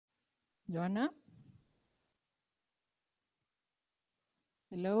Joanna.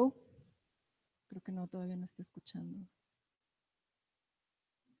 Hello. Creo que no, todavía no está escuchando.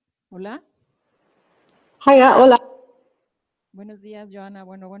 Hola. Hiya, hola. Buenos días, Joanna.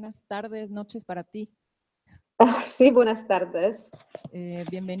 Bueno, buenas tardes, noches para ti. Sí, buenas tardes.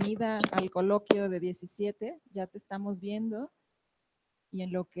 Bienvenida al coloquio de 17. Ya te estamos viendo. Y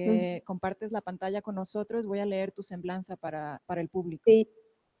en lo que compartes la pantalla con nosotros, voy a leer tu semblanza para el público. Sí.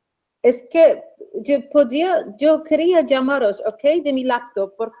 Es que yo quería llamaros, ¿ok? De mi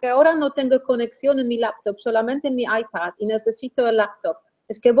laptop, porque ahora no tengo conexión en mi laptop, solamente en mi iPad y necesito el laptop.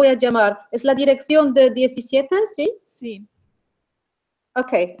 Es que voy a llamar. ¿Es la dirección de 17, sí? Sí.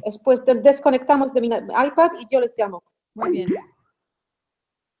 Ok, después desconectamos de mi iPad y yo les llamo. Muy bien.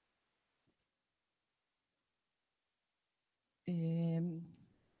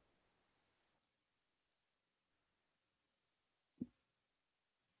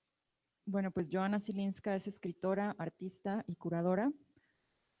 Bueno, pues Joanna Zylinska es escritora, artista y curadora.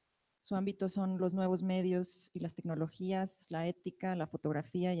 Su ámbito son los nuevos medios y las tecnologías, la ética, la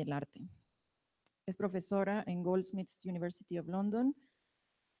fotografía y el arte. Es profesora en Goldsmiths University of London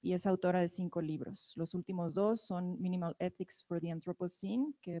y es autora de 5 libros. Los últimos 2 son Minimal Ethics for the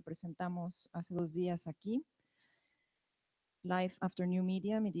Anthropocene, que presentamos hace 2 días aquí, Life After New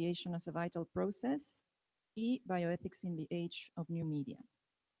Media, Mediation as a Vital Process, y Bioethics in the Age of New Media.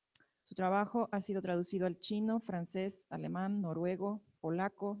 Su trabajo ha sido traducido al chino, francés, alemán, noruego,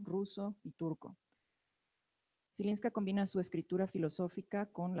 polaco, ruso y turco. Zylinska combina su escritura filosófica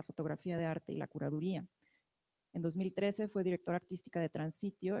con la fotografía de arte y la curaduría. En 2013 fue directora artística de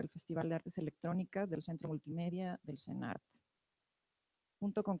Transitio, el Festival de Artes Electrónicas del Centro Multimedia del CENART.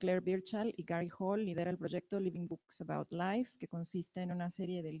 Junto con Claire Birchall y Gary Hall, lidera el proyecto Living Books About Life, que consiste en una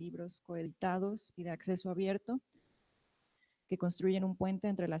serie de libros coeditados y de acceso abierto que construyen un puente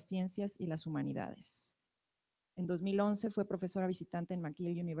entre las ciencias y las humanidades. En 2011 fue profesora visitante en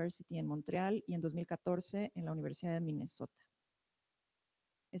McGill University en Montreal y en 2014 en la Universidad de Minnesota.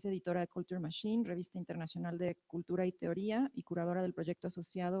 Es editora de Culture Machine, revista internacional de cultura y teoría, y curadora del proyecto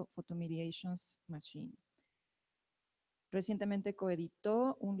asociado Photomediations Machine. Recientemente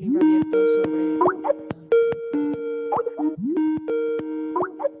coeditó un libro abierto sobre...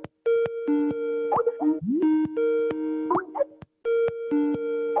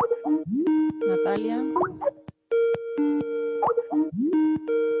 Natalia.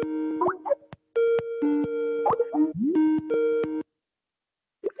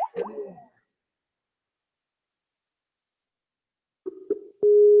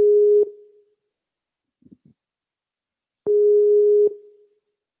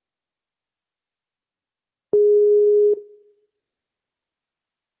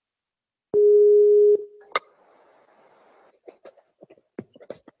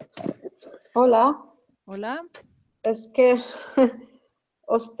 Hola. Hola. Es que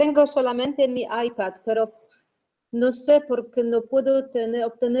os tengo solamente en mi iPad, pero no sé por qué no puedo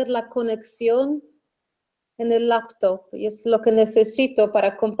obtener la conexión en el laptop y es lo que necesito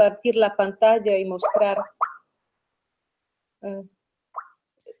para compartir la pantalla y mostrar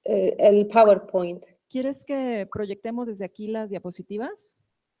el PowerPoint. ¿Quieres que proyectemos desde aquí las diapositivas?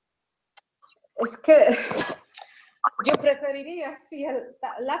 Es que yo preferiría si el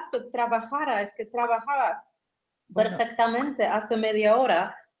laptop trabajara, es que trabajaba perfectamente hace media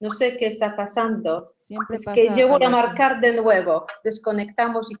hora. No sé qué está pasando. Siempre es pasa que yo voy a algo así. marcar de nuevo.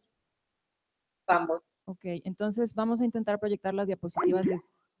 Desconectamos y vamos. Ok, entonces vamos a intentar proyectar las diapositivas desde...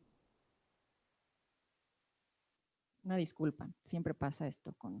 Una disculpa, siempre pasa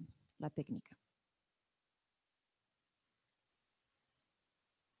esto con la técnica.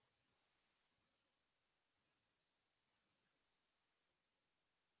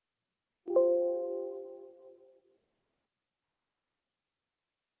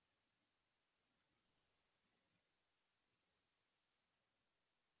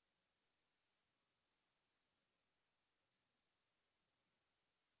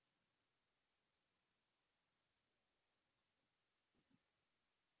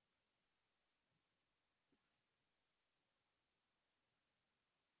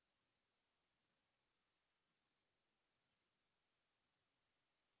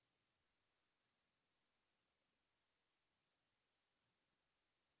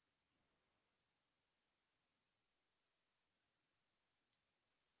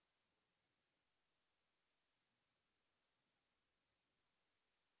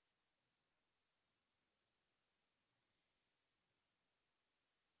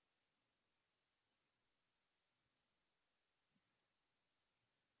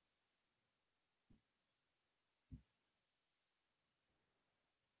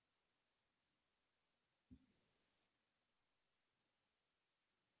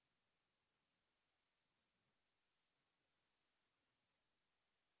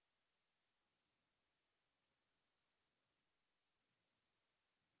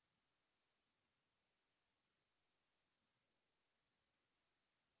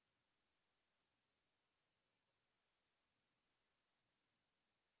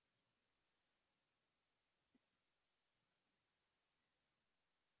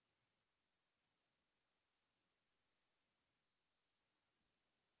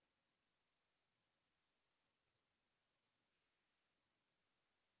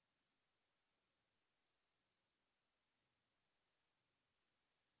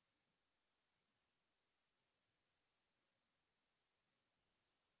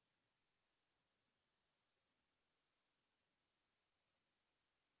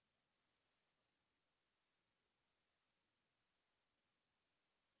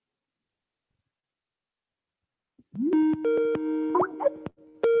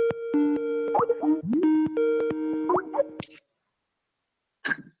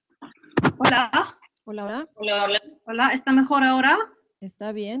 Hola. Hola, hola. Hola, hola. Hola, ¿está mejor ahora?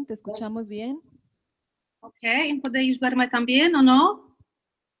 Está bien, te escuchamos bien. Ok, ¿podéis verme también o no?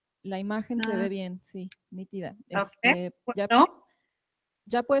 La imagen se ve bien, sí, nítida. Ok, Ya, bueno,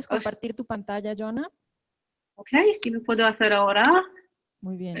 ya puedes compartir tu pantalla, Joanna. ok, sí lo puedo hacer ahora.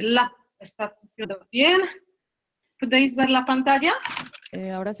 Muy bien. Está funcionando bien. ¿Podéis ver la pantalla?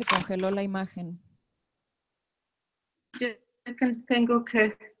 Ahora se congeló la imagen. Tengo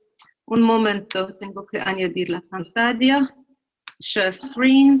que, un momento, tengo que añadir la pantalla. Share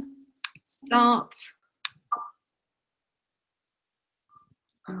screen, start.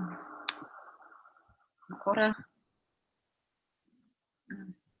 Ahora.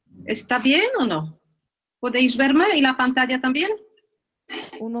 ¿Está bien o no? ¿Podéis verme y la pantalla también?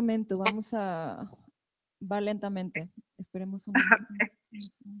 Un momento, va lentamente. Esperemos un momento.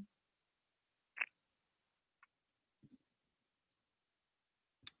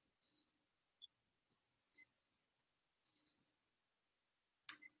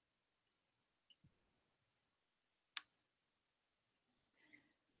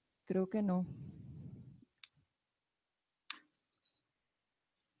 Creo que no.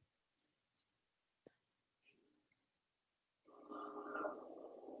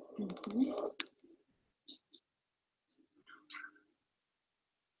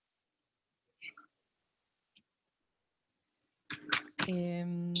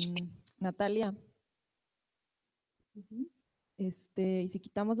 Natalia, y si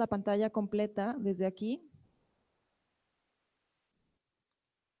quitamos la pantalla completa desde aquí.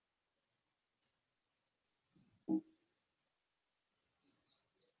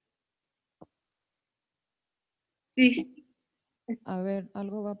 Sí. A ver,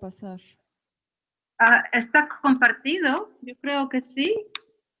 algo va a pasar. ¿Está compartido? Yo creo que sí.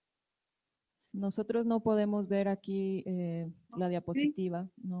 Nosotros no podemos ver aquí la Sí. diapositiva,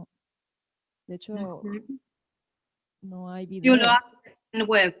 no. De hecho, no hay Yo lo video. hago en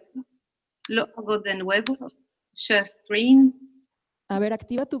web. Lo hago de nuevo. Share screen. A ver,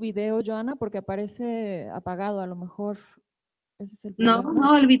 activa tu video, Joanna, porque aparece apagado. A lo mejor ese es el No, problema.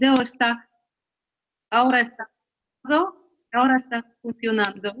 no, el video está. Ahora está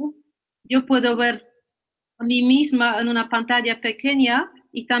funcionando. Yo puedo ver a mí misma en una pantalla pequeña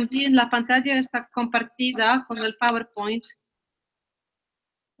y también la pantalla está compartida con el PowerPoint.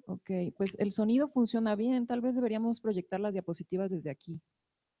 Ok, pues el sonido funciona bien. Tal vez deberíamos proyectar las diapositivas desde aquí,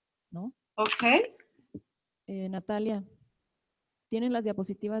 ¿no? Ok. Natalia, ¿tienen las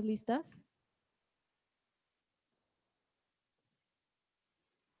diapositivas listas?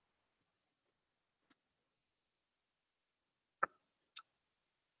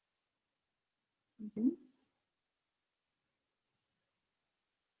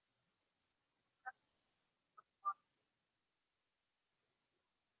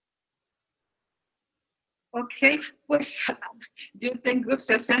 Ok, pues yo tengo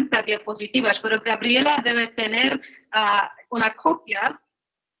 60 diapositivas, pero Gabriela debe tener una copia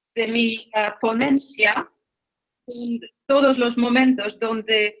de mi ponencia con todos los momentos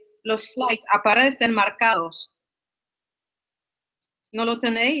donde los slides aparecen marcados. ¿No lo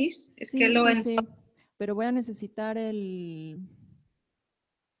tenéis? Es que Sí, sí, pero voy a necesitar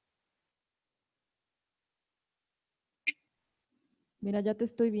Mira, ya te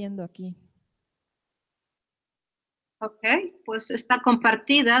estoy viendo aquí. Ok, pues está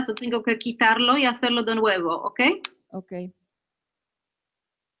compartida, yo tengo que quitarlo y hacerlo de nuevo, ¿ok? Ok.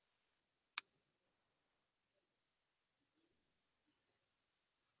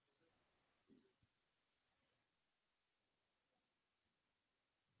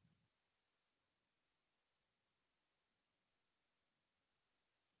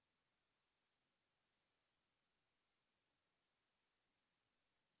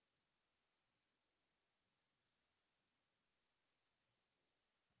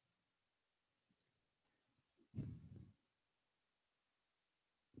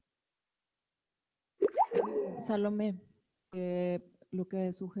 Salomé, lo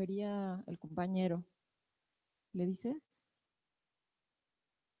que sugería el compañero, ¿le dices?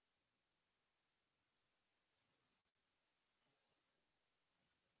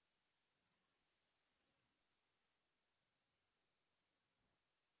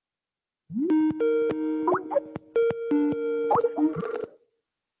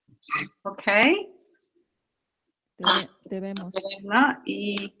 Ok. Te vemos.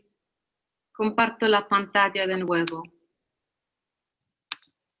 Y comparto la pantalla de nuevo.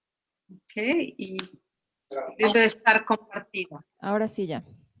 Ok, y debe estar compartida. Ahora sí ya.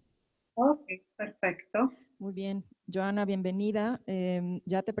 Ok, perfecto. Muy bien. Joanna, bienvenida.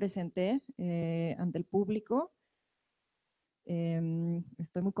 Ya te presenté ante el público.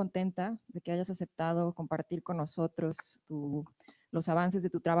 Estoy muy contenta de que hayas aceptado compartir con nosotros los avances de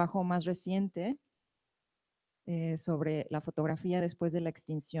tu trabajo más reciente sobre la fotografía después de la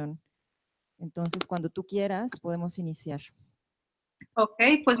extinción. Entonces, cuando tú quieras, podemos iniciar. Ok,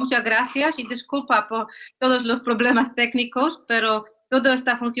 pues muchas gracias y disculpa por todos los problemas técnicos, pero todo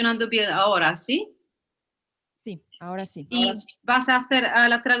está funcionando bien ahora, ¿sí? Sí, ahora sí. ¿Y vas a hacer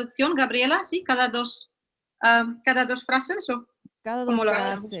la traducción, Gabriela? ¿Sí? ¿Cada dos frases? ¿O Cada cómo dos lo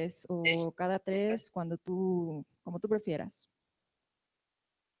frases o cada tres, como tú prefieras.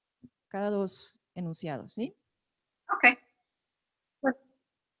 Cada dos enunciados, ¿sí? Ok.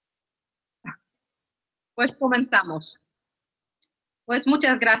 Pues comenzamos. Pues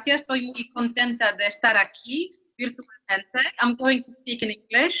muchas gracias. Estoy muy contenta de estar aquí virtualmente. I'm going to speak in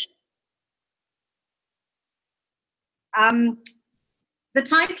English. The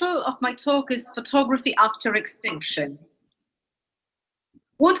title of my talk is Photography After Extinction.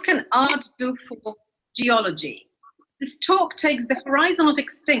 What can art do for geology? This talk takes the horizon of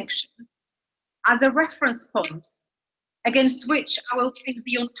extinction as a reference point against which I will think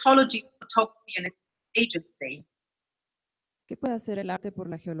the ontology of photography and its agency. ¿Qué puede hacer el arte por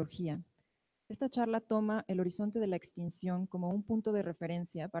la geología? Esta charla toma el horizonte de la extinción como un punto de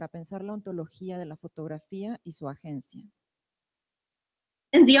referencia para pensar la ontología de la fotografía y su agencia.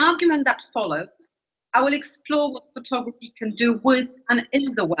 In the argument that follows, I will explore what photography can do with and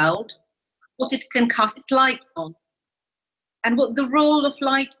in the world, what it can cast light on, and what the role of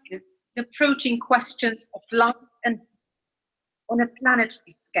light is in approaching questions of life and on a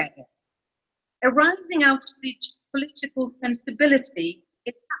planetary scale. Arising out of the political sensibility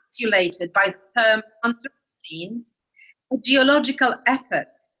encapsulated by the term Anthropocene, a geological epoch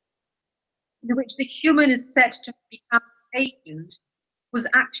in which the human is said to become an agent whose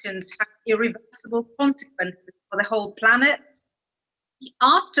actions have irreversible consequences for the whole planet. The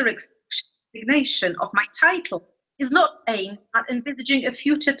after extinction designation of my title is not aimed at envisaging a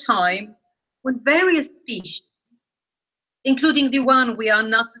future time when various species, including the one we are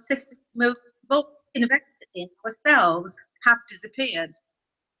narcissistically invested in ourselves, have disappeared.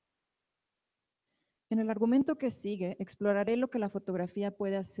 En el argumento que sigue, exploraré lo que la fotografía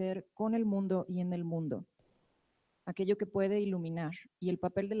puede hacer con el mundo y en el mundo, aquello que puede iluminar, y el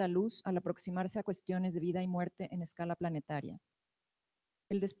papel de la luz al aproximarse a cuestiones de vida y muerte en escala planetaria.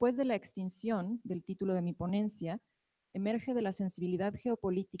 El después de la extinción, del título de mi ponencia, emerge de la sensibilidad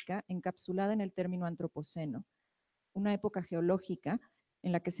geopolítica encapsulada en el término antropoceno, una época geológica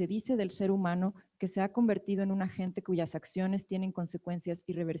en la que se dice del ser humano que se ha convertido en un agente cuyas acciones tienen consecuencias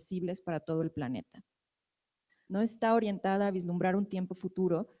irreversibles para todo el planeta. No está orientada a vislumbrar un tiempo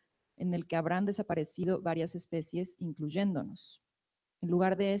futuro en el que habrán desaparecido varias especies, incluyéndonos. En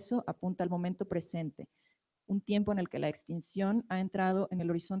lugar de eso, apunta al momento presente, un tiempo en el que la extinción ha entrado en el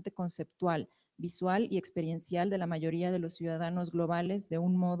horizonte conceptual, visual y experiencial de la mayoría de los ciudadanos globales de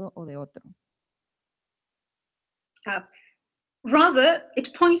un modo o de otro. Rather,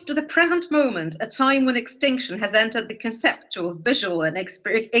 it points to the present moment, a time when extinction has entered the conceptual, visual, and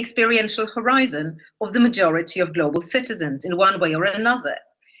experiential horizon of the majority of global citizens in one way or another.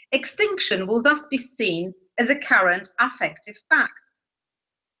 Extinction will thus be seen as a current affective fact,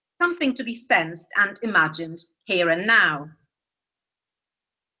 something to be sensed and imagined here and now.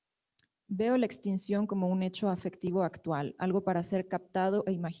 Veo la extinción como un hecho afectivo actual, algo para ser captado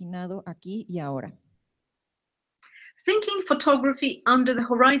e imaginado aquí y ahora. Thinking photography under the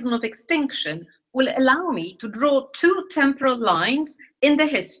horizon of extinction will allow me to draw two temporal lines in the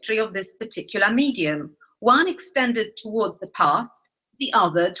history of this particular medium, one extended towards the past, the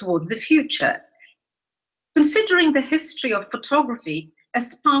other towards the future. Considering the history of photography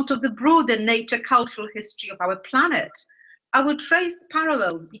as part of the broader nature-cultural history of our planet, I will trace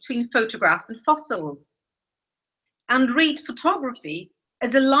parallels between photographs and fossils, and read photography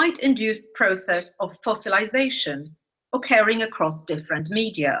as a light-induced process of fossilization, occurring across different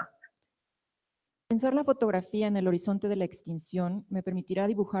media. Pensar la fotografía en el horizonte de la extinción me permitirá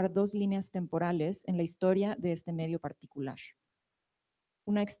dibujar dos líneas temporales en la historia de este medio particular.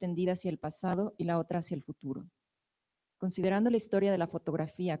 Una extendida hacia el pasado y la otra hacia el futuro. Considerando la historia de la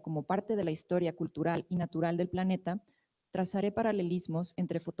fotografía como parte de la historia cultural y natural del planeta, trazaré paralelismos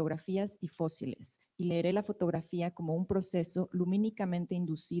entre fotografías y fósiles y leeré la fotografía como un proceso lumínicamente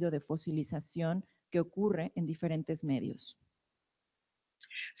inducido de fosilización que ocurre en diferentes medios.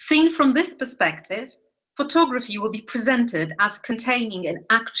 Seen from this perspective, photography will be presented as containing an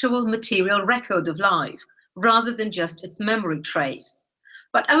actual material record of life, rather than just its memory trace.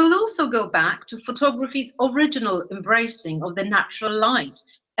 But I will also go back to photography's original embracing of the natural light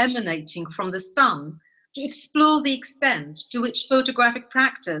emanating from the sun to explore the extent to which photographic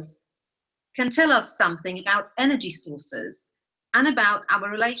practice can tell us something about energy sources and about our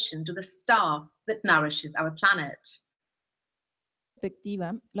relation to the star that nourishes our planet.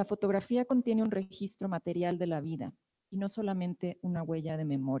 Perspectiva, la fotografía contiene un registro material de la vida y no solamente una huella de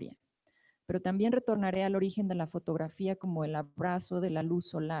memoria. Pero también retornaré al origen de la fotografía como el abrazo de la luz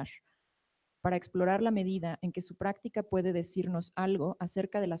solar, para explorar la medida en que su práctica puede decirnos algo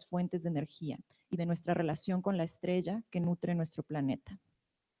acerca de las fuentes de energía y de nuestra relación con la estrella que nutre nuestro planeta.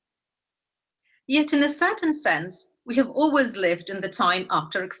 Yet in a certain sense, we have always lived in the time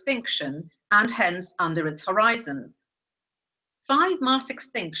after extinction and hence under its horizon. 5 mass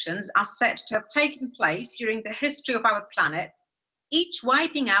extinctions are said to have taken place during the history of our planet, each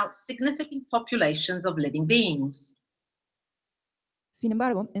wiping out significant populations of living beings. Sin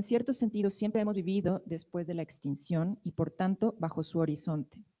embargo, en cierto sentido, siempre hemos vivido después de la extinción y, por tanto, bajo su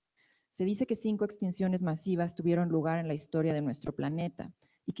horizonte. Se dice que 5 extinciones masivas tuvieron lugar en la historia de nuestro planeta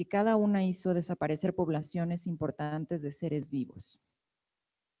y que cada una hizo desaparecer poblaciones importantes de seres vivos.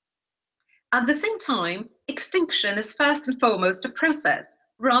 At the same time, extinction is first and foremost a process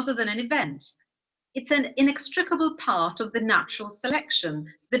rather than an event. It's an inextricable part of the natural selection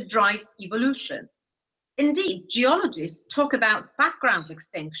that drives evolution. Indeed, geologists talk about background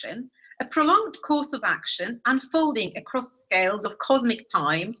extinction, a prolonged course of action unfolding across scales of cosmic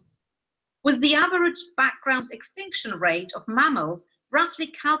time, with the average background extinction rate of mammals roughly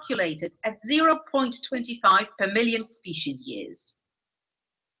calculated at 0.25 per million species years.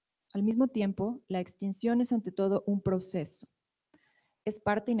 Al mismo tiempo, la extinción es ante todo un proceso. Es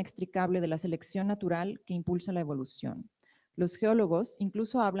parte inextricable de la selección natural que impulsa la evolución. Los geólogos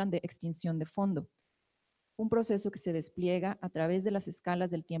incluso hablan de extinción de fondo, un proceso que se despliega a través de las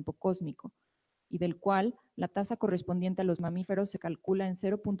escalas del tiempo cósmico y del cual la tasa correspondiente a los mamíferos se calcula en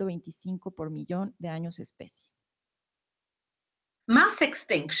 0.25 por millón de años especie. Mass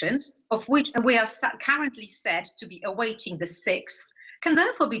extinctions, of which we are currently said to be awaiting the 6th, can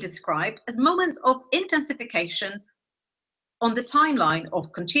therefore be described as moments of intensification on the timeline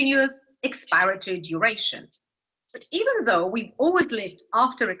of continuous expiratory duration. But even though we've always lived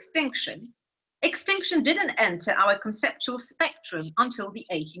after extinction, extinction didn't enter our conceptual spectrum until the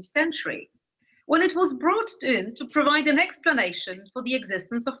 18th century, when it was brought in to provide an explanation for the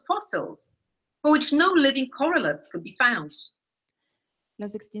existence of fossils, for which no living correlates could be found.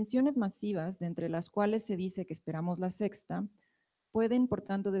 Las extinciones masivas, de entre las cuales se dice que esperamos la 6ª, pueden, por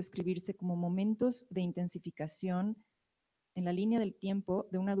tanto, describirse como momentos de intensificación en la línea del tiempo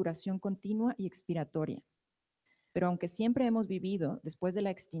de una duración continua y expiratoria. Pero aunque siempre hemos vivido después de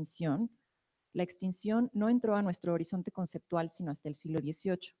la extinción no entró a nuestro horizonte conceptual sino hasta el siglo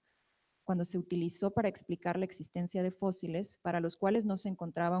XVIII, cuando se utilizó para explicar la existencia de fósiles para los cuales no se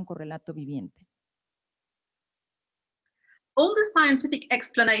encontraba un correlato viviente. All the scientific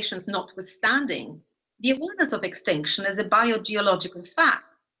explanations notwithstanding, the awareness of extinction as a biogeological fact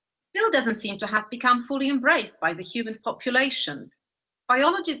still doesn't seem to have become fully embraced by the human population.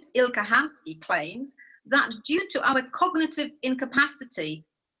 Biologist Ilka Hansky claims that due to our cognitive incapacity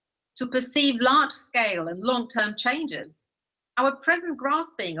to perceive large-scale and long-term changes, our present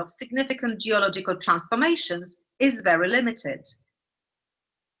grasping of significant geological transformations is very limited.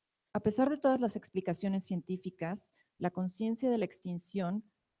 A pesar de todas las explicaciones científicas, la conciencia de la extinción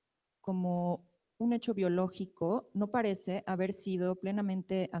como un hecho biológico no parece haber sido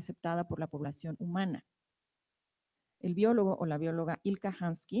plenamente aceptada por la población humana. El biólogo o la bióloga Ilka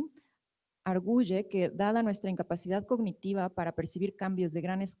Hansky arguye que, dada nuestra incapacidad cognitiva para percibir cambios de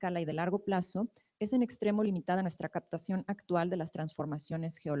gran escala y de largo plazo, es en extremo limitada nuestra captación actual de las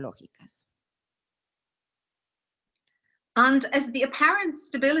transformaciones geológicas. And as the apparent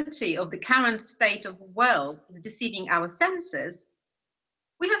stability of the current state of the world is deceiving our senses,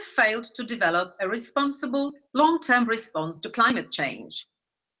 we have failed to develop a responsible, long-term response to climate change.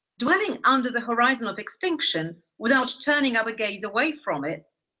 Dwelling under the horizon of extinction without turning our gaze away from it,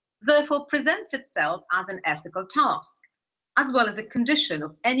 therefore presents itself as an ethical task, as well as a condition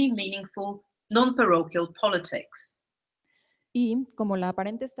of any meaningful, non-parochial politics. Y, como la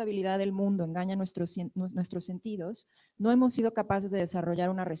aparente estabilidad del mundo engaña nuestros sentidos, no hemos sido capaces de desarrollar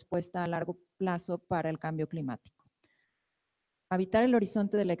una respuesta a largo plazo para el cambio climático. Habitar el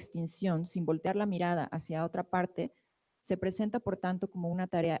horizonte de la extinción sin voltear la mirada hacia otra parte se presenta, por tanto, como una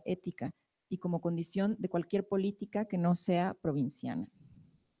tarea ética y como condición de cualquier política que no sea provinciana.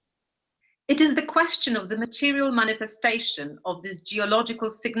 It is the question of the material manifestation of this geological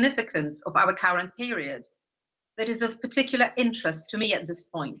significance of our current period that is of particular interest to me at this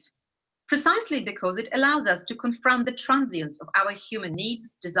point, precisely because it allows us to confront the transience of our human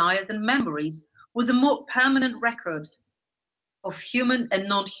needs, desires, and memories with a more permanent record of human and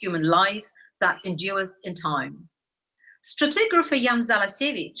non-human life that endures in time. Stratigrapher Jan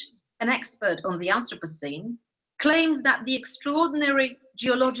Zalasiewicz, an expert on the Anthropocene, claims that the extraordinary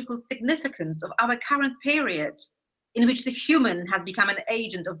geological significance of our current period, in which the human has become an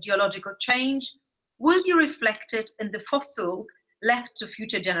agent of geological change, will be reflected in the fossils left to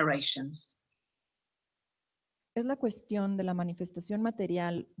future generations. Es la cuestión de la manifestación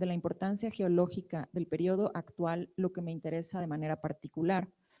material de la importancia geológica del periodo actual lo que me interesa de manera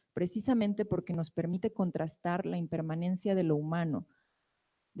particular, precisamente porque nos permite contrastar la impermanencia de lo humano,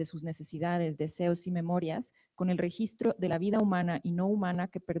 de sus necesidades, deseos y memorias, con el registro de la vida humana y no humana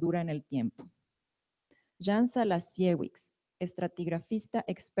que perdura en el tiempo. Jan Zalasiewicz, estratigrafista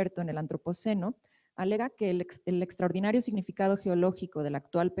experto en el antropoceno, alega que el extraordinario significado geológico del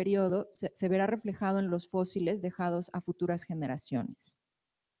actual periodo se verá reflejado en los fósiles dejados a futuras generaciones.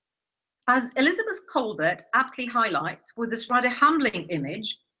 As Elizabeth Colbert aptly highlights with this rather humbling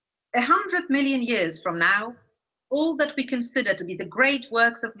image, 100 million years from now, all that we consider to be the great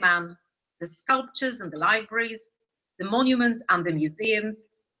works of man, the sculptures and the libraries, the monuments and the museums,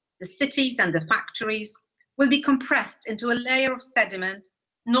 the cities and the factories, will be compressed into a layer of sediment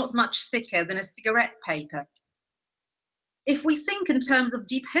not much thicker than a cigarette paper. If we think in terms of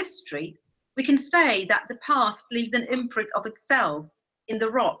deep history, we can say that the past leaves an imprint of itself in the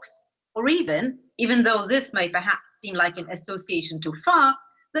rocks, or even though this may perhaps seem like an association too far,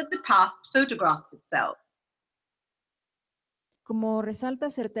 that the past photographs itself. Como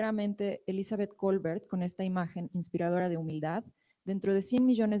resalta certeramente Elizabeth Colbert con esta imagen inspiradora de humildad, dentro de 100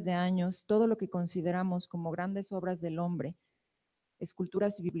 millones de años, todo lo que consideramos como grandes obras del hombre,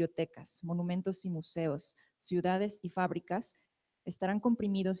 esculturas y bibliotecas, monumentos y museos, ciudades y fábricas, estarán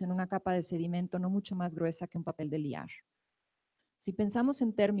comprimidos en una capa de sedimento no mucho más gruesa que un papel de liar. Si pensamos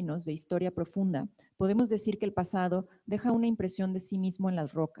en términos de historia profunda, podemos decir que el pasado deja una impresión de sí mismo en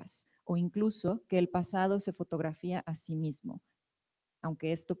las rocas, o incluso que el pasado se fotografía a sí mismo,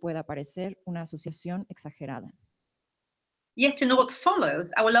 aunque esto pueda parecer una asociación exagerada. Yet in what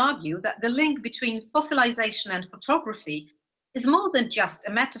follows, I will argue that the link between fossilization and photography is more than just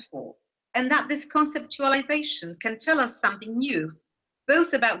a metaphor, and that this conceptualization can tell us something new,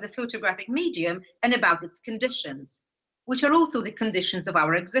 both about the photographic medium and about its conditions, which are also the conditions of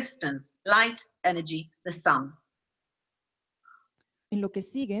our existence: light, energy, the sun. En lo que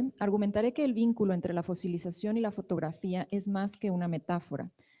sigue, argumentaré que el vínculo entre la fosilización y la fotografía es más que una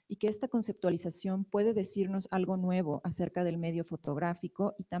metáfora, y que esta conceptualización puede decirnos algo nuevo acerca del medio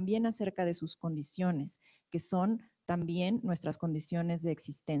fotográfico y también acerca de sus condiciones, que son también nuestras condiciones de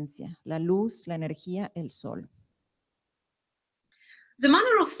existencia: la luz, la energía, el sol. The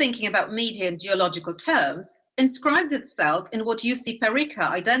manner of thinking about media in geological terms inscribed itself in what Jussi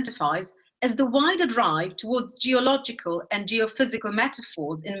Parikka identifies as the wider drive towards geological and geophysical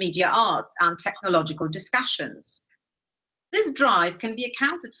metaphors in media arts and technological discussions. This drive can be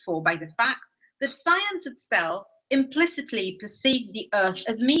accounted for by the fact that science itself implicitly perceived the Earth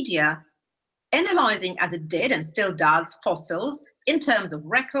as media, analyzing as it did and still does fossils in terms of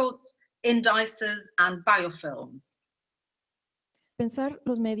records, indices, and biofilms. Pensar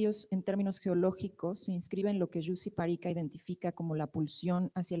los medios en términos geológicos se inscribe en lo que Jussi Parikka identifica como la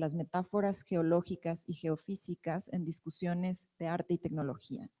pulsión hacia las metáforas geológicas y geofísicas en discusiones de arte y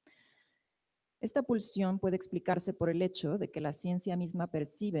tecnología. Esta pulsión puede explicarse por el hecho de que la ciencia misma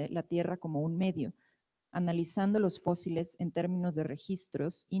percibe la Tierra como un medio, analizando los fósiles en términos de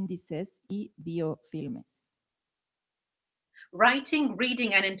registros, índices y biofilmes. Writing,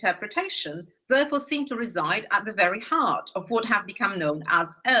 reading, and interpretation therefore seem to reside at the very heart of what have become known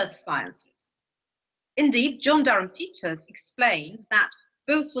as earth sciences. Indeed, John Durham Peters explains that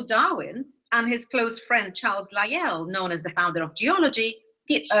both for Darwin and his close friend Charles Lyell, known as the founder of geology,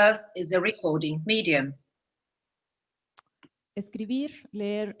 the earth is a recording medium. Escribir,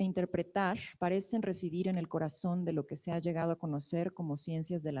 leer e interpretar parecen residir en el corazón de lo que se ha llegado a conocer como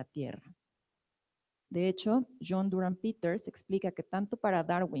ciencias de la Tierra. De hecho, John Durham Peters explica que tanto para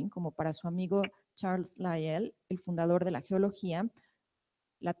Darwin como para su amigo Charles Lyell, el fundador de la geología,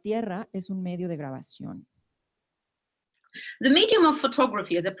 la Tierra es un medio de grabación. The medium of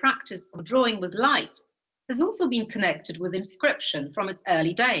photography as a practice of drawing with light has also been connected with inscription from its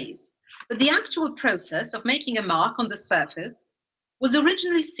early days, but the actual process of making a mark on the surface was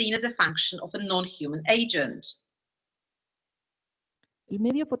originally seen as a function of a non-human agent. El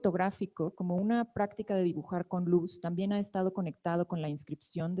medio fotográfico, como una práctica de dibujar con luz, también ha estado conectado con la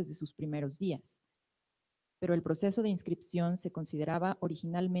inscripción desde sus primeros días. pero el proceso de inscripción se consideraba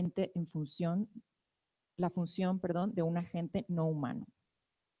originalmente la función de un agente no humano.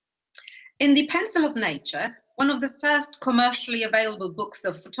 In The Pencil of Nature, one of the first commercially available books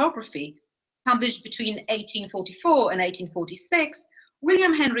of photography, published between 1844 and 1846,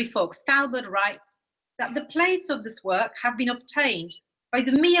 William Henry Fox Talbot writes that the plates of this work have been obtained by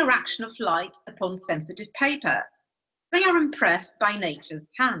the mere action of light upon sensitive paper. They are impressed by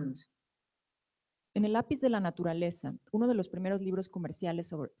nature's hand. En El lápiz de la naturaleza, uno de los primeros libros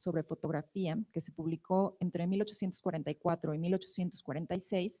comerciales sobre fotografía que se publicó entre 1844 y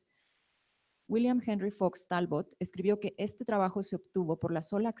 1846, William Henry Fox Talbot escribió que este trabajo se obtuvo por la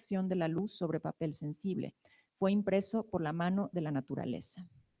sola acción de la luz sobre papel sensible. Fue impreso por la mano de la naturaleza.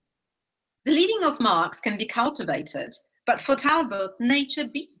 The leaving of marks can be cultivated, but for Talbot, nature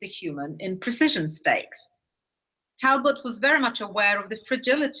beats the human in precision stakes. Talbot was very much aware of the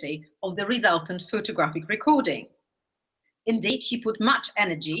fragility of the resultant photographic recording. Indeed, he put much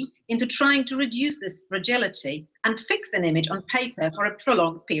energy into trying to reduce this fragility and fix an image on paper for a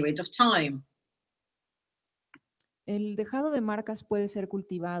prolonged period of time. El dejado de marcas puede ser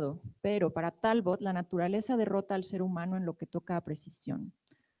cultivado, pero para Talbot la naturaleza derrota al ser humano en lo que toca a precisión.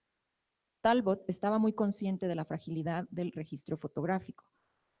 Talbot estaba muy consciente de la fragilidad del registro fotográfico.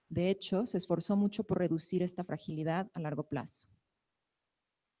 De hecho, se esforzó mucho por reducir esta fragilidad a largo plazo.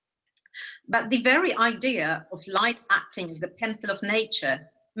 But the very idea of light acting as the pencil of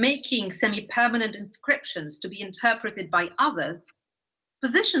nature, making semi-permanent inscriptions to be interpreted by others,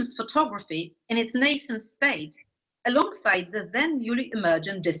 positions photography in its nascent state alongside the then newly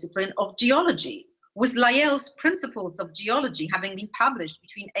emergent discipline of geology, with Lyell's Principles of Geology having been published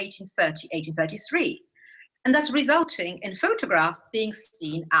between 1830 and 1833, and thus resulting in photographs being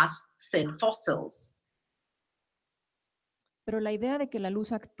seen as thin fossils. Pero la idea de que la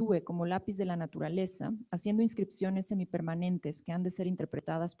luz actúe como lápiz de la naturaleza, haciendo inscripciones semipermanentes que han de ser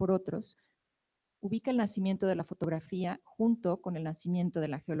interpretadas por otros, ubica el nacimiento de la fotografía junto con el nacimiento de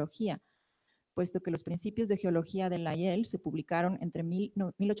la geología, puesto que los principios de geología de Lyell se publicaron entre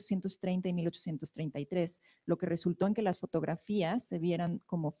 1830 y 1833, lo que resultó en que las fotografías se vieran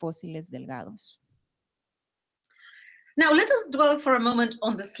como fósiles delgados. Now, let us dwell for a moment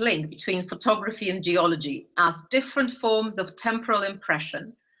on this link between photography and geology as different forms of temporal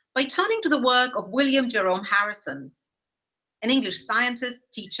impression by turning to the work of William Jerome Harrison, an English scientist,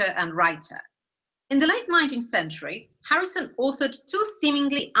 teacher, and writer. In the late 19th century, Harrison authored two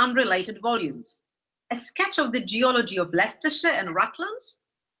seemingly unrelated volumes, A Sketch of the Geology of Leicestershire and Rutland,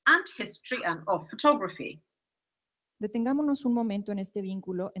 and History of Photography. Detengámonos un momento en este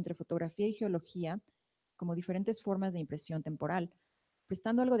vínculo entre fotografía y geología como diferentes formas de impresión temporal,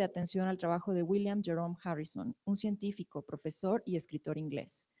 prestando algo de atención al trabajo de William Jerome Harrison, un científico, profesor y escritor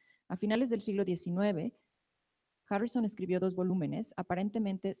inglés. A finales del siglo XIX, Harrison escribió dos volúmenes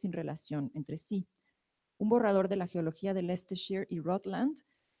aparentemente sin relación entre sí, un borrador de la geología de Leicestershire y Rutland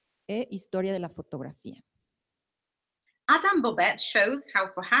e historia de la fotografía. Adam Bobet shows how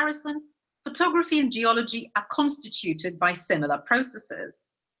for Harrison, photography and geology are constituted by similar processes.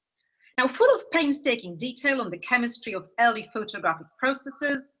 Now, full of painstaking detail on the chemistry of early photographic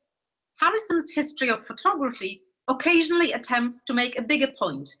processes, Harrison's History of Photography occasionally attempts to make a bigger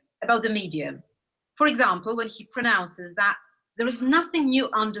point about the medium. For example, when he pronounces that there is nothing new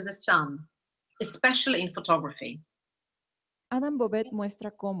under the sun, especially in photography. Adam Bobet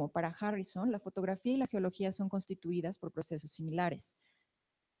muestra cómo, para Harrison, la fotografía y la geología son constituidas por procesos similares.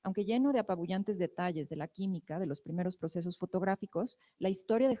 Aunque lleno de apabullantes detalles de la química de los primeros procesos fotográficos, la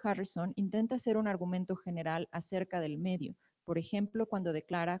historia de Harrison intenta hacer un argumento general acerca del medio, por ejemplo, cuando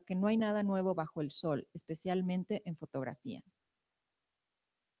declara que no hay nada nuevo bajo el sol, especialmente en fotografía.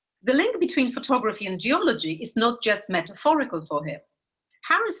 The link between photography and geology is not just metaphorical for him.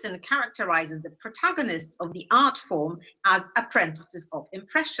 Harrison characterizes the protagonists of the art form as apprentices of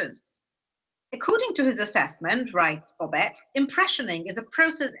impressions. According to his assessment, writes Bobet, impressioning is a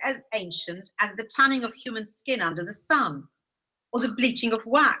process as ancient as the tanning of human skin under the sun, or the bleaching of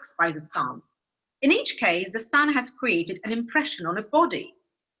wax by the sun. In each case, the sun has created an impression on a body.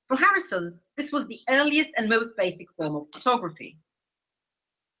 For Harrison, this was the earliest and most basic form of photography.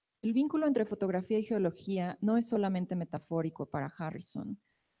 El vínculo entre fotografía y geología no es solamente metafórico para Harrison.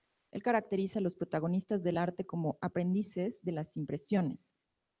 Él caracteriza a los protagonistas del arte como aprendices de las impresiones.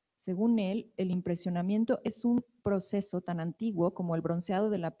 Según él, el impresionamiento es un proceso tan antiguo como el bronceado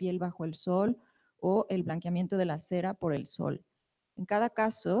de la piel bajo el sol o el blanqueamiento de la cera por el sol. En cada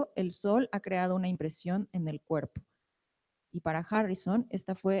caso, el sol ha creado una impresión en el cuerpo. Y para Harrison,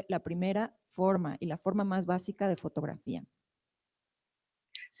 esta fue la primera forma y la forma más básica de fotografía.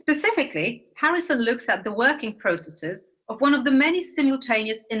 Specifically, Harrison looks at the working processes of one of the many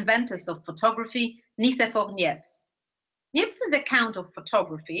simultaneous inventors of photography, Nicephore Niepce. Niepce's account of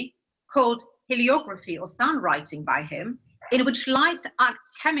photography, called heliography or soundwriting by him, in which light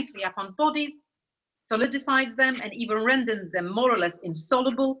acts chemically upon bodies, solidifies them, and even renders them more or less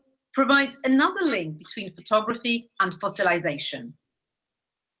insoluble, provides another link between photography and fossilization.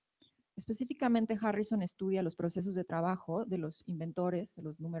 Específicamente, Harrison estudia los procesos de trabajo de los inventores, de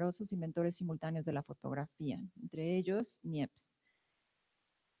los numerosos inventores simultáneos de la fotografía, entre ellos Niepce.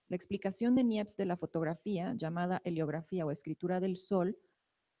 La explicación de Niepce de la fotografía, llamada heliografía o escritura del sol,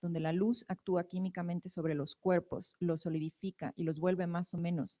 donde la luz actúa químicamente sobre los cuerpos, los solidifica y los vuelve más o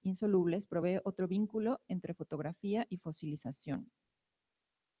menos insolubles, provee otro vínculo entre fotografía y fosilización.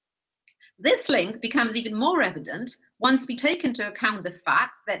 This link becomes even more evident once we take into account the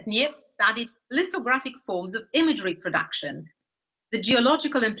fact that Niepce studied lithographic forms of imagery production, the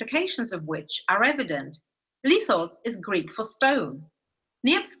geological implications of which are evident. Lithos is Greek for stone.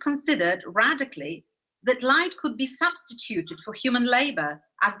 Niepce considered radically that light could be substituted for human labor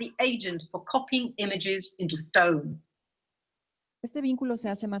as the agent for copying images into stone. Este vínculo se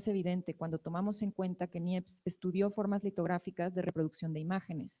hace más evidente cuando tomamos en cuenta que Niepce estudió formas litográficas de reproducción de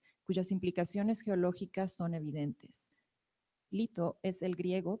imágenes, cuyas implicaciones geológicas son evidentes. Lito es el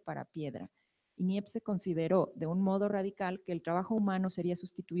griego para piedra, y Niepce consideró de un modo radical que el trabajo humano sería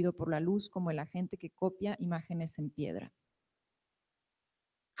sustituido por la luz como el agente que copia imágenes en piedra.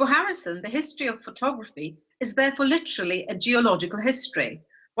 For Harrison, the history of photography is therefore literally a geological history,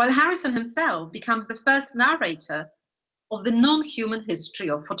 while Harrison himself becomes the first narrator of the non-human history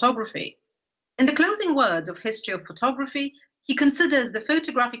of photography. In the closing words of History of Photography, he considers the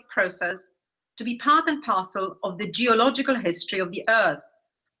photographic process to be part and parcel of the geological history of the Earth,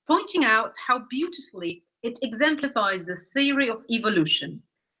 pointing out how beautifully it exemplifies the theory of evolution,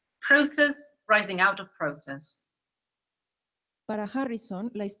 process rising out of process. Para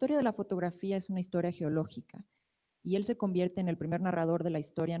Harrison, la historia de la fotografía es una historia geológica, y él se convierte en el primer narrador de la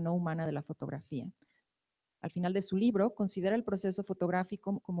historia no humana de la fotografía. Al final de su libro, considera el proceso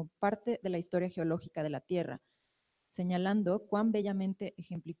fotográfico como parte de la historia geológica de la Tierra, señalando cuán bellamente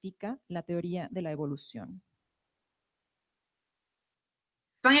ejemplifica la teoría de la evolución.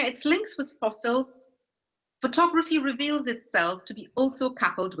 Via its links with fossils, photography reveals itself to be also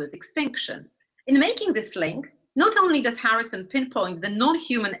coupled with extinction. In making this link, not only does Harrison pinpoint the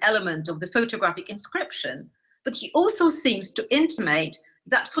non-human element of the photographic inscription, but he also seems to intimate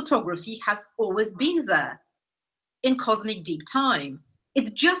that photography has always been there, in cosmic deep time.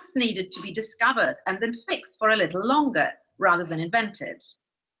 It just needed to be discovered and then fixed for a little longer, rather than invented.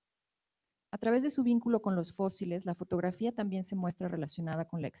 A través de su vínculo con los fósiles, la fotografía también se muestra relacionada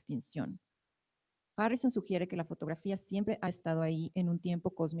con la extinción. Harrison sugiere que la fotografía siempre ha estado ahí en un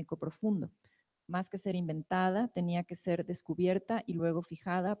tiempo cósmico profundo. Más que ser inventada, tenía que ser descubierta y luego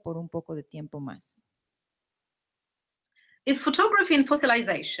fijada por un poco de tiempo más. If photography and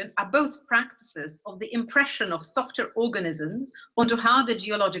fossilization are both practices of the impression of softer organisms onto harder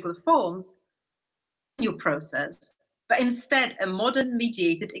geological forms, a new process, but instead a modern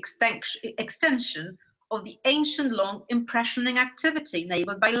mediated extension of the ancient long impressioning activity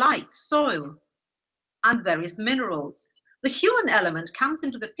enabled by light, soil, and various minerals. The human element comes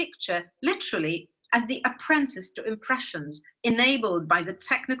into the picture literally as the apprentice to impressions enabled by the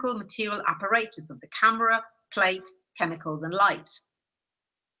technical material apparatus of the camera, plate, chemicals and light.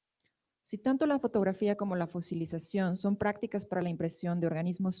 Si tanto la fotografía como la fosilización son prácticas para la impresión de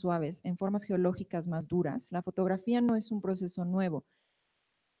organismos suaves en formas geológicas más duras, la fotografía no es un proceso nuevo,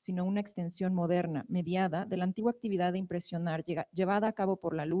 sino una extensión moderna, mediada de la antigua actividad de impresionar llevada a cabo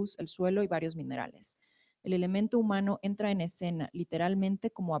por la luz, el suelo y varios minerales. El elemento humano entra en escena,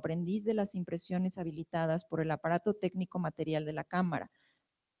 literalmente como aprendiz de las impresiones habilitadas por el aparato técnico material de la cámara,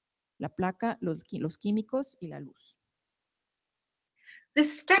 la placa, los químicos y la luz.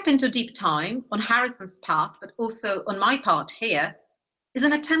 This step into deep time on Harrison's part, but also on my part here, is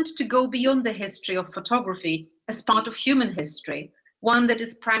an attempt to go beyond the history of photography as part of human history, one that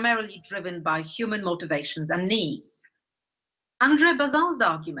is primarily driven by human motivations and needs. André Bazin's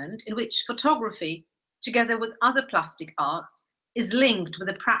argument, in which photography, together with other plastic arts, is linked with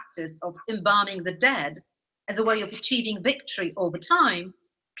the practice of embalming the dead as a way of achieving victory over time,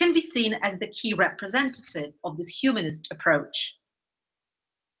 can be seen as the key representative of this humanist approach.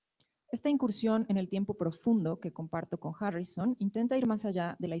 Esta incursión en el tiempo profundo que comparto con Harrison intenta ir más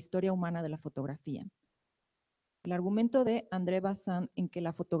allá de la historia humana de la fotografía. El argumento de André Bazin en que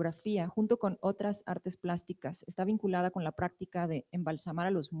la fotografía, junto con otras artes plásticas, está vinculada con la práctica de embalsamar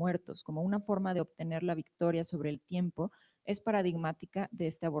a los muertos como una forma de obtener la victoria sobre el tiempo, es paradigmática de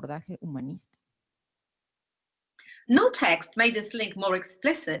este abordaje humanista. No text made this link more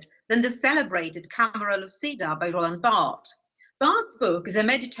explicit than the celebrated Camera Lucida by Roland Barthes. Barthes' book is a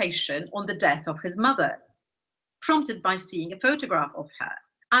meditation on the death of his mother, prompted by seeing a photograph of her,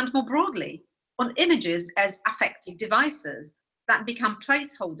 and more broadly, on images as affective devices that become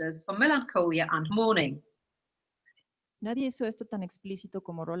placeholders for melancholia and mourning. Nadie hizo esto tan explícito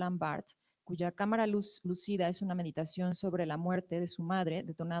como Roland Barthes, cuya cámara lucida es una meditación sobre la muerte de su madre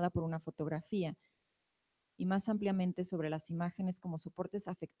detonada por una fotografía, y más ampliamente sobre las imágenes como soportes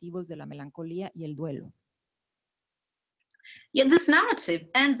afectivos de la melancolía y el duelo. Yet this narrative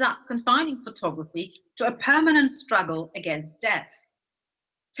ends up confining photography to a permanent struggle against death.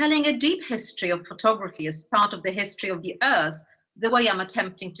 Telling a deep history of photography as part of the history of the earth, the way I'm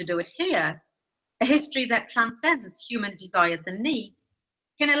attempting to do it here, a history that transcends human desires and needs,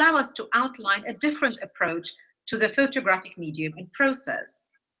 can allow us to outline a different approach to the photographic medium and process.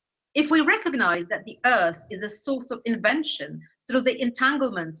 If we recognize that the earth is a source of invention through the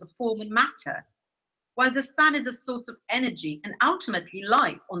entanglements of form and matter, while the sun is a source of energy and ultimately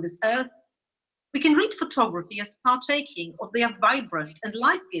life on this earth, we can read photography as partaking of their vibrant and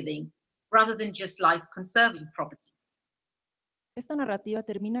life-giving rather than just life-conserving properties. Esta narrativa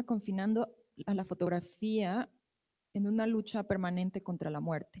termina confinando a la fotografía en una lucha permanente contra la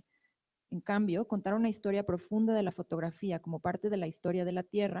muerte. En cambio, contar una historia profunda de la fotografía como parte de la historia de la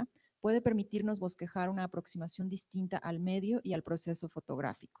Tierra puede permitirnos bosquejar una aproximación distinta al medio y al proceso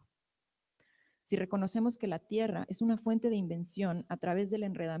fotográfico. Si reconocemos que la Tierra es una fuente de invención a través del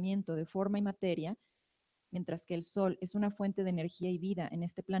enredamiento de forma y materia, mientras que el Sol es una fuente de energía y vida en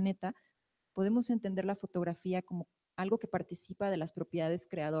este planeta, podemos entender la fotografía como algo que participa de las propiedades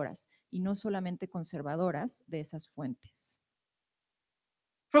creadoras y no solamente conservadoras de esas fuentes.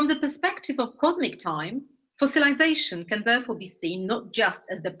 From the perspective of cosmic time, fossilization can therefore be seen not just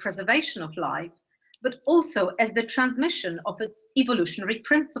as the preservation of life, but also as the transmission of its evolutionary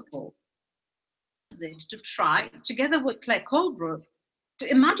principle. To try, together with Claire Colebrook,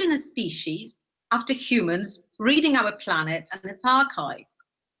 to imagine a species after humans reading our planet and its archive.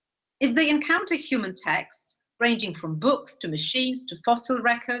 If they encounter human texts, ranging from books to machines to fossil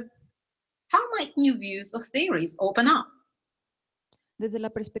records, how might new views or theories open up? Desde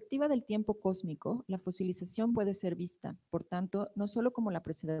la perspectiva del tiempo cósmico, la fosilización puede ser vista, por tanto, no solo como la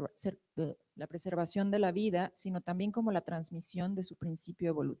preservación de la vida, sino también como la transmisión de su principio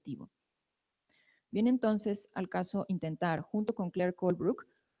evolutivo. Viene entonces al caso intentar, junto con Claire Colebrook,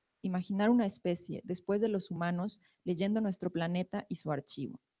 imaginar una especie, después de los humanos, leyendo nuestro planeta y su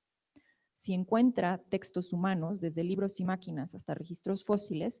archivo. Si encuentra textos humanos, desde libros y máquinas hasta registros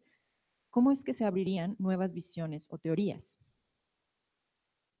fósiles, ¿cómo es que se abrirían nuevas visiones o teorías?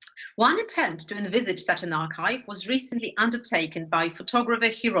 One attempt to envisage such an archive was recently undertaken by photographer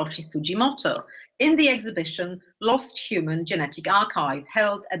Hiroshi Sugimoto in the exhibition Lost Human Genetic Archive,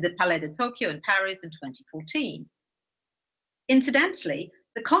 held at the Palais de Tokyo in Paris in 2014. Incidentally,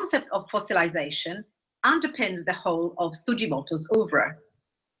 the concept of fossilization underpins the whole of Sugimoto's oeuvre.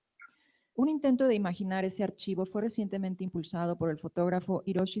 Un intento de imaginar ese archivo fue recientemente impulsado por el fotógrafo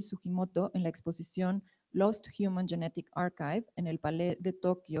Hiroshi Sugimoto en la exposición Lost Human Genetic Archive en el Palais de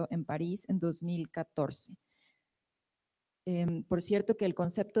Tokio en París en 2014. Por cierto que el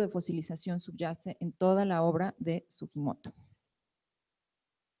concepto de fosilización subyace en toda la obra de Sugimoto.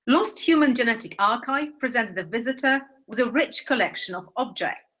 Lost Human Genetic Archive presents the visitor with a rich collection of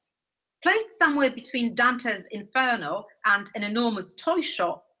objects. Placed somewhere between Dante's Inferno and an enormous toy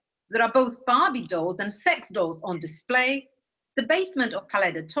shop, there are both Barbie dolls and sex dolls on display. The basement of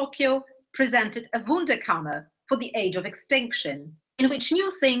Palais de Tokyo presented a Wunderkammer for the age of extinction, in which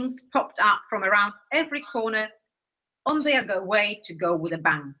new things popped up from around every corner on their way to go with a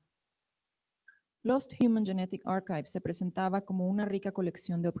bang. Lost Human Genetic Archive se presentaba como una rica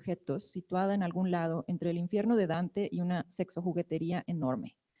colección de objetos situada en algún lado entre el infierno de Dante y una sexojuguetería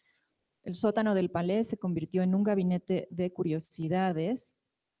enorme. El sótano del Palais se convirtió en un gabinete de curiosidades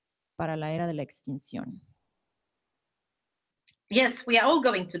para la era de la extinción. Yes, we are all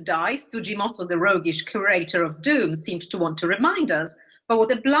going to die. Sugimoto, the roguish curator of doom, seemed to want to remind us, but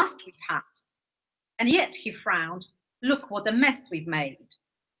what a blast we've had. And yet, he frowned, look what a mess we've made.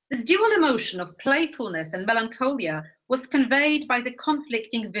 This dual emotion of playfulness and melancholia was conveyed by the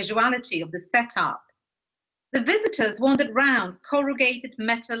conflicting visuality of the setup. The visitors wandered round corrugated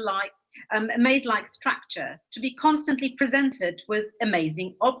metal-like, maze-like structure to be constantly presented with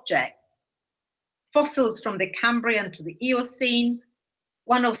amazing objects. Fossils from the Cambrian to the Eocene,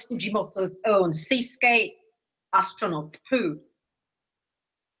 one of Sugimoto's own seascapes, astronauts' poo.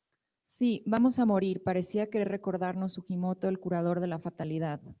 Sí, vamos a morir. Parecía querer recordarnos Sugimoto, el curador de la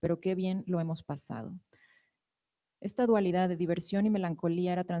fatalidad, pero qué bien lo hemos pasado. Esta dualidad de diversión y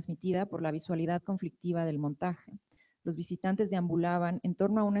melancolía era transmitida por la visualidad conflictiva del montaje. Los visitantes deambulaban en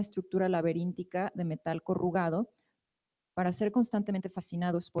torno a una estructura laberíntica de metal corrugado para ser constantemente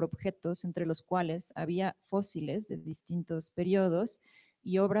fascinados por objetos entre los cuales había fósiles de distintos periodos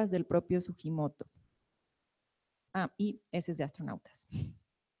y obras del propio Sugimoto. Y heces de astronautas.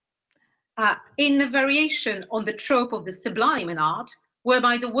 In a variation on the trope of the sublime in art,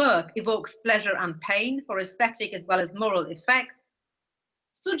 whereby the work evokes pleasure and pain for aesthetic as well as moral effect,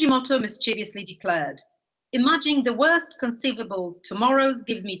 Sugimoto mischievously declared, "Imagining the worst conceivable tomorrows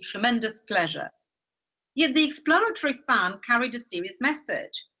gives me tremendous pleasure." Yet the exploratory fan carried a serious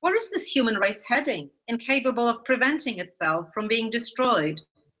message. Where is this human race heading, incapable of preventing itself from being destroyed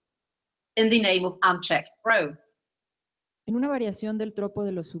in the name of unchecked growth? En una variación del tropo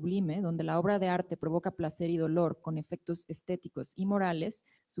de lo sublime, donde la obra de arte provoca placer y dolor con efectos estéticos y morales,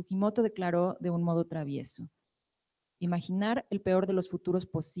 Sugimoto declaró de un modo travieso: imaginar el peor de los futuros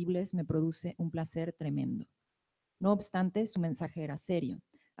posibles me produce un placer tremendo. No obstante, su mensaje era serio.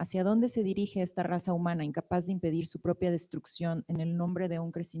 ¿Hacia dónde se dirige esta raza humana incapaz de impedir su propia destrucción en el nombre de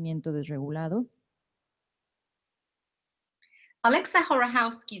un crecimiento desregulado? Alexa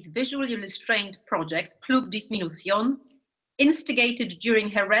Horachowski's visually restrained project, Club Disminución, instigated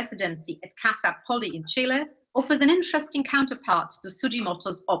during her residency at Casa Poli in Chile, offers an interesting counterpart to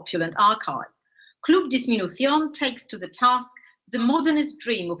Sugimoto's opulent archive. Club Disminución takes to the task the modernist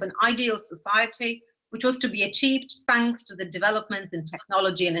dream of an ideal society which was to be achieved thanks to the developments in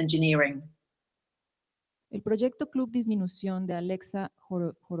technology and engineering. El proyecto Club Disminución de Alexa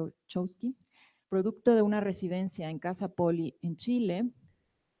Horachowski, producto de una residencia en Casa Poli en Chile,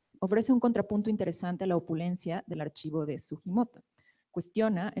 ofrece un contrapunto interesante a la opulencia del archivo de Sugimoto.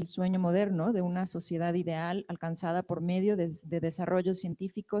 Cuestiona el sueño moderno de una sociedad ideal alcanzada por medio de desarrollos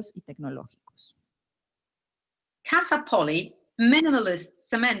científicos y tecnológicos. Casa Poli, minimalist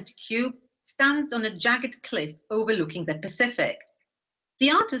cement cube, stands on a jagged cliff overlooking the Pacific.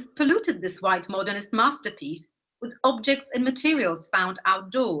 The artist polluted this white modernist masterpiece with objects and materials found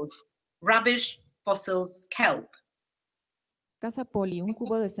outdoors: rubbish, fossils, kelp. Casa Poli, un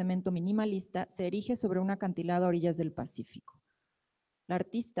cubo de cemento minimalista, se erige sobre un acantilado a orillas del Pacífico. La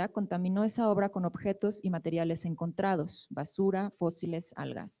artista contaminó esa obra con objetos y materiales encontrados: basura, fósiles,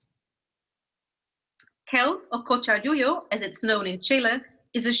 algas. Kelp, or cochayuyo, as it's known in Chile,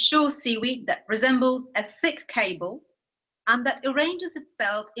 is a shore seaweed that resembles a thick cable and that arranges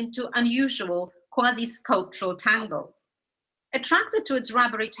itself into unusual quasi-sculptural tangles. Attracted to its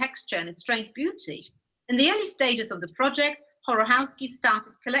rubbery texture and its strange beauty, in the early stages of the project, Horachowski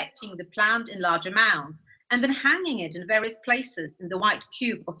started collecting the plant in large amounts and then hanging it in various places in the white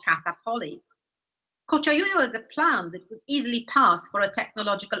cube of Casa Poli. Cochayuyo as a plant that could easily pass for a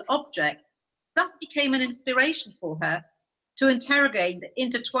technological object thus became an inspiration for her to interrogate the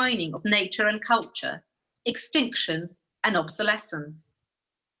intertwining of nature and culture, extinction and obsolescence.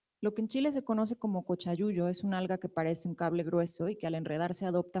 Lo que en Chile se conoce como cochayuyo es un alga que parece un cable grueso y que al enredarse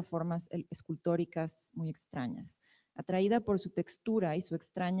adopta formas escultóricas muy extrañas. Atraída por su textura y su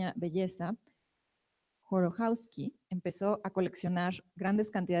extraña belleza, Horachowski empezó a coleccionar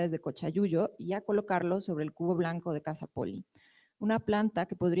grandes cantidades de cochayuyo y a colocarlo sobre el cubo blanco de Casa Poli. Una planta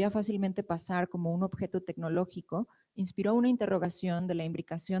que podría fácilmente pasar como un objeto tecnológico inspiró una interrogación de la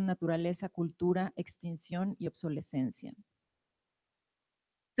imbricación naturaleza, cultura, extinción y obsolescencia.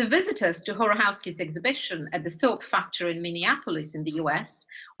 The visitors to Horachowski's exhibition at the soap factory in Minneapolis in the US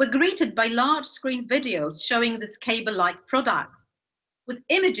were greeted by large screen videos showing this cable-like product, with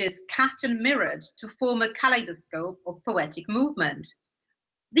images cut and mirrored to form a kaleidoscope of poetic movement.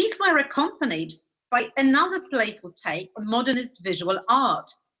 These were accompanied by another playful take on modernist visual art,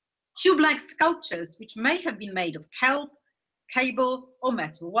 cube-like sculptures which may have been made of kelp, cable, or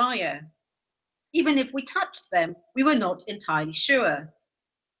metal wire. Even if we touched them, we were not entirely sure.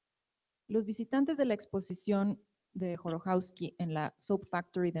 Los visitantes de la exposición de Horachowski en la Soap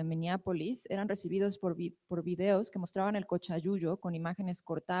Factory de Minneapolis eran recibidos por videos que mostraban el cochayuyo con imágenes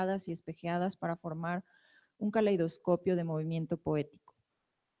cortadas y espejeadas para formar un caleidoscopio de movimiento poético.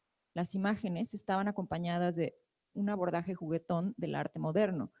 Las imágenes estaban acompañadas de un abordaje juguetón del arte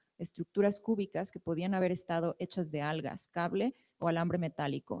moderno, estructuras cúbicas que podían haber estado hechas de algas, cable o alambre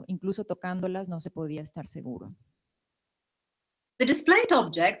metálico. Incluso tocándolas no se podía estar seguro. The displayed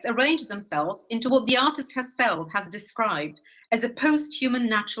objects arranged themselves into what the artist herself has described as a post-human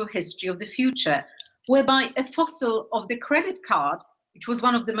natural history of the future, whereby a fossil of the credit card, which was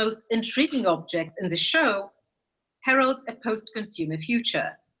one of the most intriguing objects in the show, heralds a post-consumer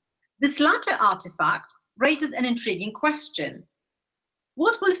future. This latter artifact raises an intriguing question.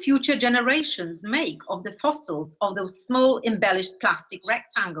 What will future generations make of the fossils of those small embellished plastic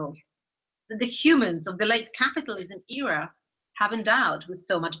rectangles that the humans of the late capitalism era have endowed with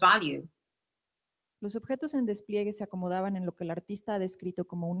so much value? Los objetos en despliegue se acomodaban en lo que el artista ha descrito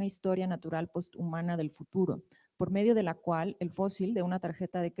como una historia natural posthumana del futuro, por medio de la cual el fósil de una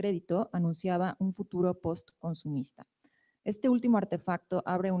tarjeta de crédito anunciaba un futuro postconsumista. Este último artefacto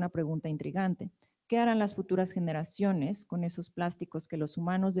abre una pregunta intrigante. ¿Qué harán las futuras generaciones con esos plásticos que los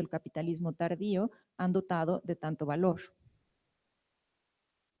humanos del capitalismo tardío han dotado de tanto valor?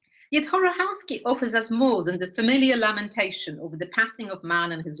 Yet Horowski offers us more than the familiar lamentation over the passing of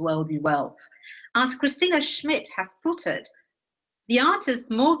man and his worldly wealth. As Christina Schmidt has put it, the artist's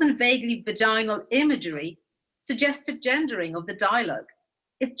more than vaguely vaginal imagery suggested gendering of the dialogue.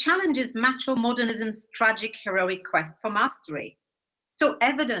 It challenges macho modernism's tragic heroic quest for mastery, so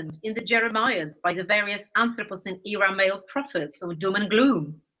evident in the Jeremiads by the various Anthropocene-era male prophets of doom and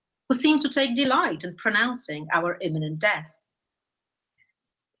gloom, who seem to take delight in pronouncing our imminent death.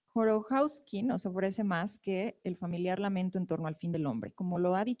 Horowski nos ofrece más que el familiar lamento en torno al fin del hombre. Como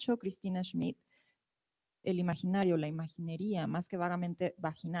lo ha dicho Christina Schmidt, el imaginario, la imaginería, más que vagamente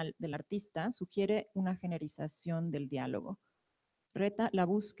vaginal del artista, sugiere una generalización del diálogo. Reta la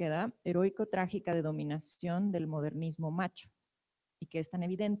búsqueda heroico-trágica de dominación del modernismo macho, y que es tan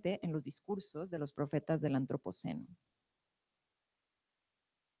evidente en los discursos de los profetas del antropoceno.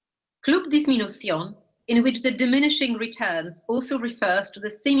 Club disminución, in which the diminishing returns also refers to the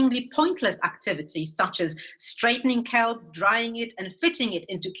seemingly pointless activities such as straightening kelp, drying it, and fitting it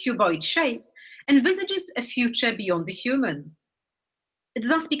into cuboid shapes, envisages a future beyond the human. It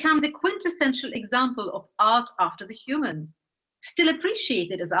thus becomes a quintessential example of art after the human, still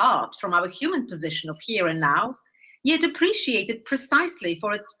appreciated as art from our human position of here and now, yet appreciated precisely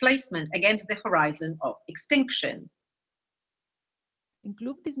for its placement against the horizon of extinction. En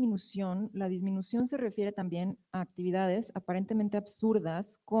Club Disminución, la disminución se refiere también a actividades aparentemente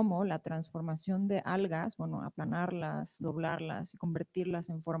absurdas como la transformación de algas, aplanarlas, doblarlas y convertirlas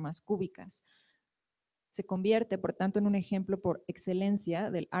en formas cúbicas. Se convierte, por tanto, en un ejemplo por excelencia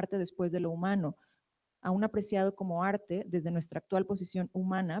del arte después de lo humano, aún apreciado como arte desde nuestra actual posición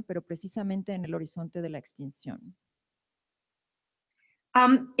humana, pero precisamente en el horizonte de la extinción.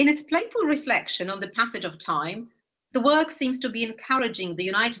 In its playful reflection on the passage of time, the work seems to be encouraging the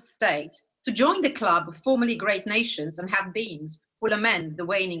United States to join the club of formerly great nations and have-beens who lament the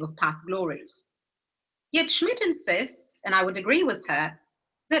waning of past glories. Yet Schmidt insists, and I would agree with her,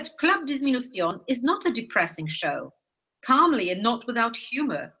 that Club Disminución is not a depressing show. Calmly and not without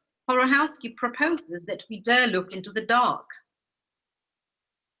humor, Horowski proposes that we dare look into the dark.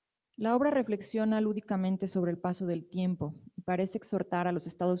 La obra reflexiona lúdicamente sobre el paso del tiempo y parece exhortar a los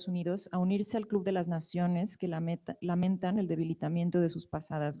Estados Unidos a unirse al Club de las Naciones que lamentan el debilitamiento de sus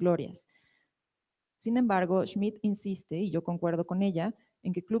pasadas glorias. Sin embargo, Schmidt insiste, y yo concuerdo con ella,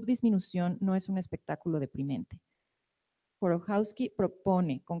 en que Club Disminución no es un espectáculo deprimente. Horowski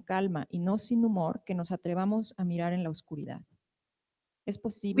propone con calma y no sin humor que nos atrevamos a mirar en la oscuridad. Es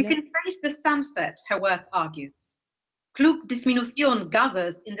posible... We can face the sunset, her work argues. Club Disminución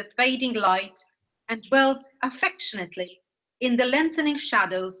gathers in the fading light and dwells affectionately in the lengthening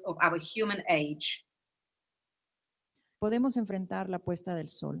shadows of our human age. Podemos enfrentar la puesta del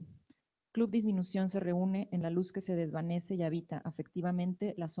sol. Club Disminución se reúne en la luz que se desvanece y habita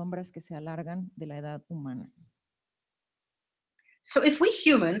afectivamente las sombras que se alargan de la edad humana. So if we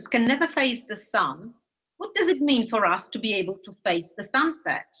humans can never face the sun, what does it mean for us to be able to face the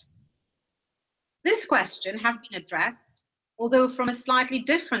sunset? This question has been addressed, although from a slightly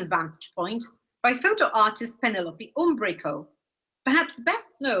different vantage point, by photo artist Penelope Umbrico, perhaps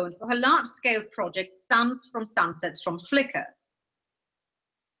best known for her large-scale project Suns from Sunsets from Flickr.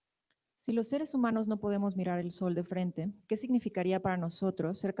 Si los seres humanos no podemos mirar el sol de frente, ¿qué significaría para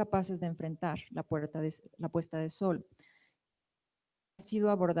nosotros ser capaces de enfrentar la puesta de sol? Ha sido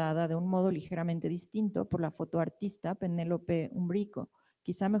abordada de un modo ligeramente distinto por la fotoartista Penelope Umbrico,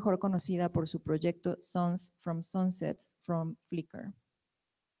 quizá mejor conocida por su proyecto Suns from Sunsets from Flickr.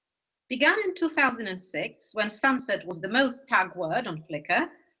 Began in 2006, when sunset was the most tagged word on Flickr,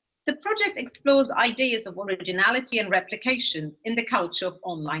 the project explores ideas of originality and replication in the culture of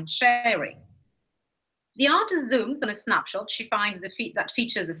online sharing. The artist zooms on a snapshot she finds that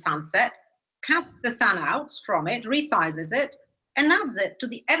features a sunset, cuts the sun out from it, resizes it, and adds it to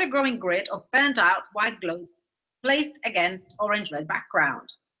the ever-growing grid of burnt-out white globes placed against orange-red background.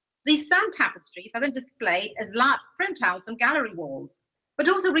 These sun tapestries are then displayed as large printouts on gallery walls, but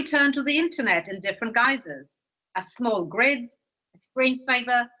also returned to the internet in different guises, as small grids, a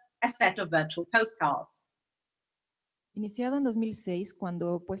screensaver, a set of virtual postcards. Iniciado en 2006,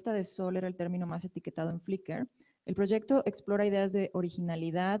 cuando puesta de sol era el término más etiquetado en Flickr, el proyecto explora ideas de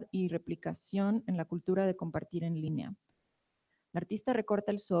originalidad y replicación en la cultura de compartir en línea. La artista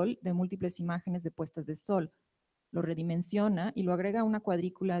recorta el sol de múltiples imágenes de puestas de sol, lo redimensiona y lo agrega a una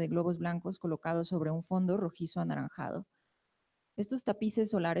cuadrícula de globos blancos colocados sobre un fondo rojizo anaranjado. Estos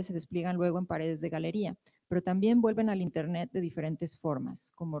tapices solares se despliegan luego en paredes de galería, pero también vuelven al Internet de diferentes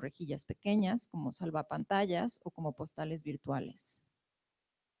formas, como rejillas pequeñas, como salvapantallas o como postales virtuales.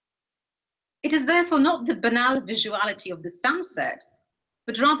 It is therefore not the banal visuality of the sunset,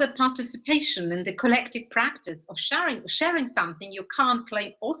 but rather participation in the collective practice of sharing something you can't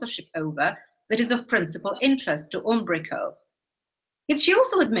claim authorship over that is of principal interest to Umbrico. Yet she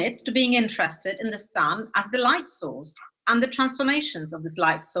also admits to being interested in the sun as the light source and the transformations of this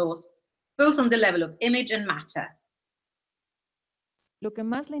light source, both on the level of image and matter. Lo que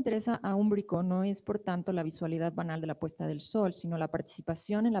más le interesa a Umbrico no es, por tanto, la visualidad banal de la puesta del sol, sino la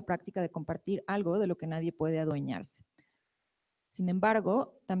participación en la práctica de compartir algo de lo que nadie puede adueñarse. Sin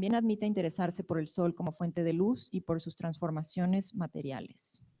embargo, también admite interesarse por el sol como fuente de luz y por sus transformaciones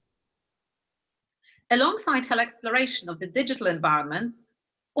materiales. Alongside her exploration of the digital environments,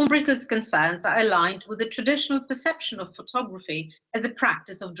 Umbrico's concerns are aligned with the traditional perception of photography as a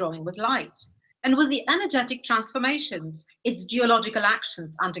practice of drawing with light, and with the energetic transformations its geological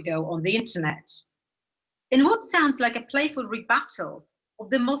actions undergo on the internet. In what sounds like a playful rebuttal of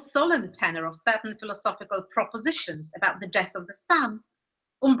the more solemn tenor of certain philosophical propositions about the death of the sun,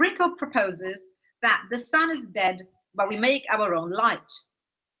 Umbrico proposes that the sun is dead, but we make our own light,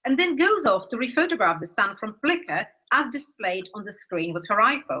 and then goes off to rephotograph the sun from Flickr as displayed on the screen with her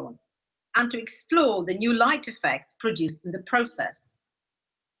iPhone, and to explore the new light effects produced in the process.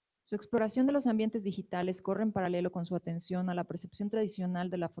 Su exploración de los ambientes digitales corre en paralelo con su atención a la percepción tradicional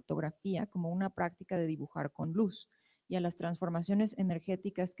de la fotografía como una práctica de dibujar con luz y a las transformaciones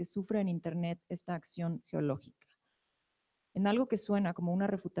energéticas que sufre en Internet esta acción geológica. En algo que suena como una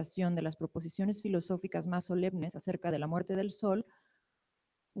refutación de las proposiciones filosóficas más solemnes acerca de la muerte del sol,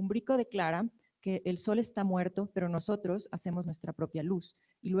 Umbrico declara que el sol está muerto, pero nosotros hacemos nuestra propia luz,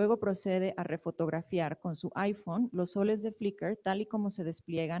 y luego procede a refotografiar con su iPhone los soles de Flickr tal y como se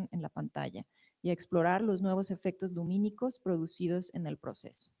despliegan en la pantalla, y a explorar los nuevos efectos lumínicos producidos en el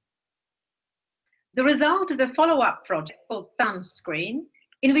proceso. The result is a follow-up project called Sunscreen,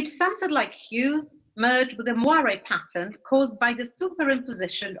 in which sunset-like hues merge with a moire pattern caused by the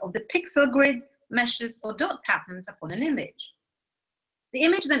superimposition of the pixel grids, meshes, or dot patterns upon an image. The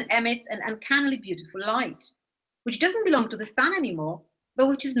image then emits an uncannily beautiful light, which doesn't belong to the sun anymore, but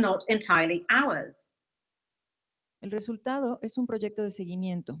which is not entirely ours. El resultado es un proyecto de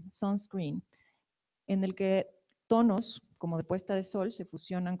seguimiento, Sunscreen, en el que tonos como de puesta de sol se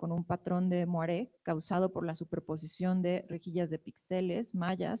fusionan con un patrón de moiré causado por la superposición de rejillas de píxeles,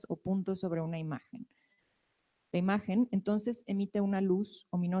 mallas o puntos sobre una imagen. La imagen entonces emite una luz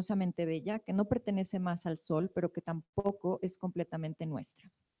ominosamente bella que no pertenece más al sol, pero que tampoco es completamente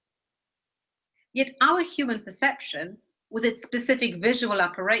nuestra. Yet our human perception, with its specific visual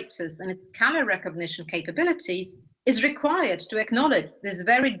apparatus and its color recognition capabilities, is required to acknowledge this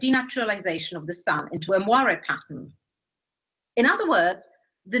very denaturalization of the sun into a moire pattern. In other words,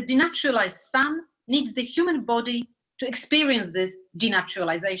 the denaturalized sun needs the human body to experience this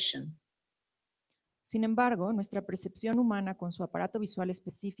denaturalization. Sin embargo, nuestra percepción humana con su aparato visual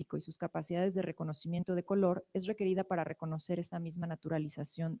específico y sus capacidades de reconocimiento de color es requerida para reconocer esta misma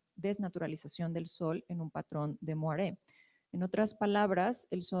desnaturalización del sol en un patrón de moiré. En otras palabras,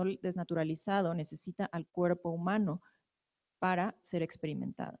 el sol desnaturalizado necesita al cuerpo humano para ser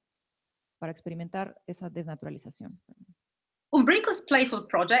experimentado, para experimentar esa desnaturalización. Umbrico's playful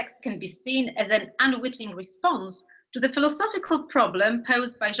projects can be seen as an unwitting response to the philosophical problem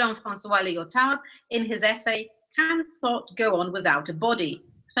posed by Jean-François Lyotard in his essay, Can Thought Go On Without a Body?,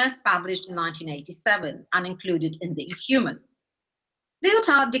 first published in 1987 and included in The Inhuman.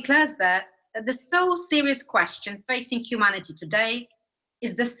 Lyotard declares there that the sole serious question facing humanity today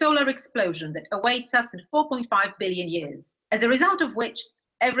is the solar explosion that awaits us in 4.5 billion years, as a result of which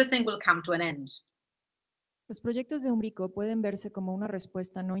everything will come to an end. Los proyectos de Umbrico pueden verse como una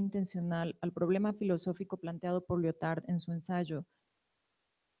respuesta no intencional al problema filosófico planteado por Lyotard en su ensayo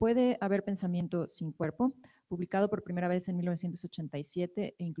 ¿Puede haber pensamiento sin cuerpo?, publicado por primera vez en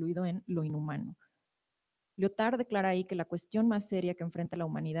 1987 e incluido en Lo Inhumano. Lyotard declara ahí que la cuestión más seria que enfrenta la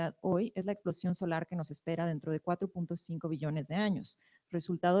humanidad hoy es la explosión solar que nos espera dentro de 4.5 billones de años,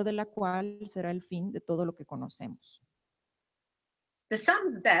 resultado de la cual será el fin de todo lo que conocemos. The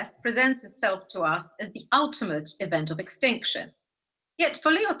sun's death presents itself to us as the ultimate event of extinction. Yet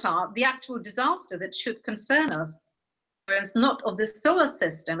for Lyotard, the actual disaster that should concern us is not of the solar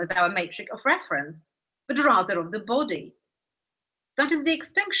system as our matrix of reference, but rather of the body. That is the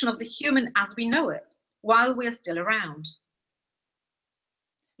extinction of the human as we know it, while we are still around.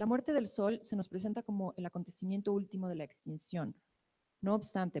 La muerte del Sol se nos presenta como el acontecimiento último de la extinción. No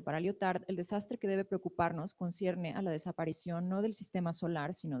obstante, para Lyotard, el desastre que debe preocuparnos concierne a la desaparición no del sistema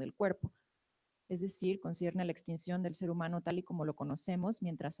solar, sino del cuerpo. Es decir, concierne a la extinción del ser humano tal y como lo conocemos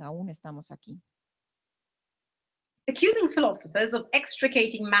mientras aún estamos aquí. Accusing philosophers of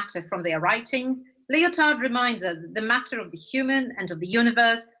extricating matter from their writings, Lyotard reminds us that the matter of the human and of the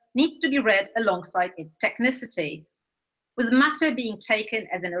universe needs to be read alongside its technicity, with matter being taken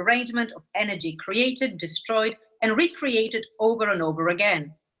as an arrangement of energy created, destroyed, and recreated over and over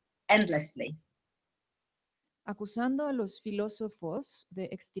again, endlessly. Acusando a los filósofos de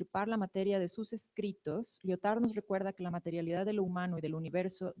extirpar la materia de sus escritos, Lyotard nos recuerda que la materialidad de lo humano y del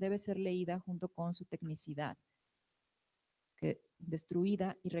universo debe ser leída junto con su tecnicidad,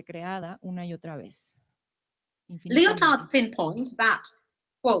 destruida y recreada una y otra vez. Lyotard pinpoints that,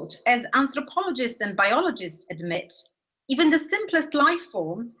 quote, as anthropologists and biologists admit, even the simplest life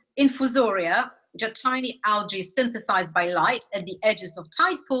forms, infusoria, which are tiny algae synthesized by light at the edges of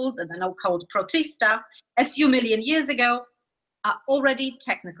tide pools and are now called protista, a few million years ago, are already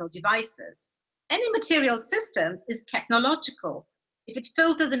technical devices. Any material system is technological if it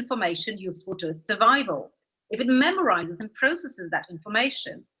filters information useful to its survival, if it memorizes and processes that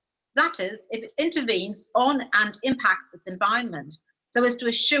information, that is, if it intervenes on and impacts its environment, so as to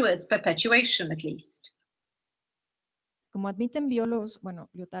assure its perpetuation at least. Como admiten biólogos,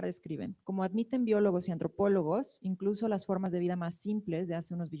 Lyotard escribe, como admiten biólogos y antropólogos, incluso las formas de vida más simples de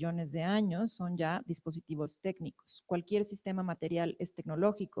hace unos billones de años son ya dispositivos técnicos. Cualquier sistema material es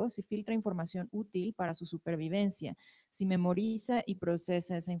tecnológico si filtra información útil para su supervivencia, si memoriza y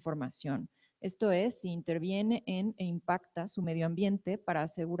procesa esa información. Esto es, si interviene en e impacta su medio ambiente para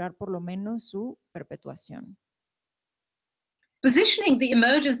asegurar por lo menos su perpetuación. Positioning the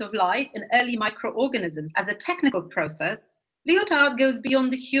emergence of life in early microorganisms as a technical process, Lyotard goes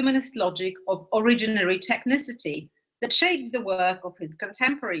beyond the humanist logic of originary technicity that shaped the work of his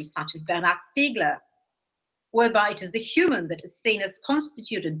contemporaries, such as Bernhard Stiegler, whereby it is the human that is seen as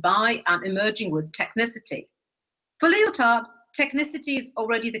constituted by and emerging with technicity. For Lyotard, technicity is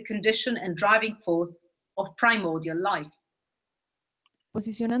already the condition and driving force of primordial life.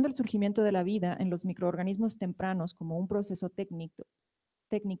 Posicionando el surgimiento de la vida en los microorganismos tempranos como un proceso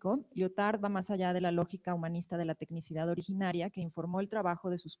técnico, Lyotard va más allá de la lógica humanista de la tecnicidad originaria que informó el trabajo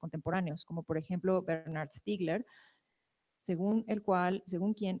de sus contemporáneos, como por ejemplo Bernhard Stiegler, según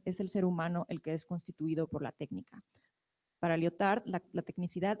quien es el ser humano el que es constituido por la técnica. Para Lyotard, la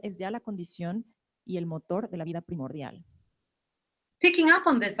tecnicidad es ya la condición y el motor de la vida primordial. Picking up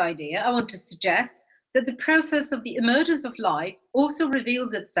on this idea, I want to suggest that the process of the emergence of life also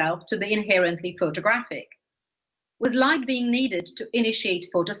reveals itself to be inherently photographic, with light being needed to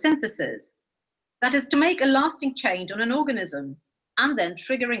initiate photosynthesis, that is, to make a lasting change on an organism, and then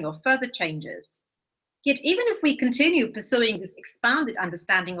triggering of further changes. Yet even if we continue pursuing this expanded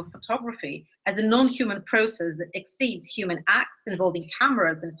understanding of photography as a non-human process that exceeds human acts involving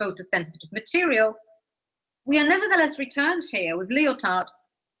cameras and photosensitive material, we are nevertheless returned here with Lyotard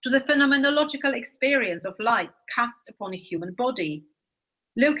to the phenomenological experience of light cast upon a human body,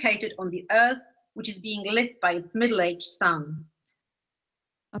 located on the earth, which is being lit by its middle-aged sun.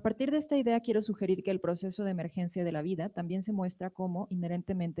 A partir de esta idea quiero sugerir que el proceso de emergencia de la vida también se muestra como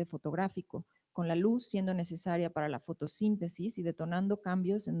inherentemente fotográfico, con la luz siendo necesaria para la fotosíntesis y detonando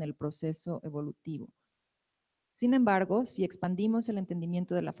cambios en el proceso evolutivo. Sin embargo, si expandimos el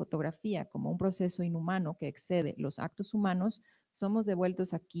entendimiento de la fotografía como un proceso inhumano que excede los actos humanos, somos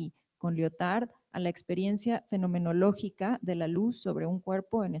devueltos aquí, con Lyotard, a la experiencia fenomenológica de la luz sobre un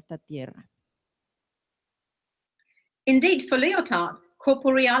cuerpo en esta tierra. Indeed, for Lyotard,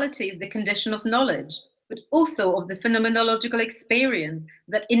 corporeality is the condition of knowledge, but also of the phenomenological experience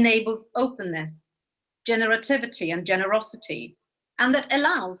that enables openness, generativity, and generosity, and that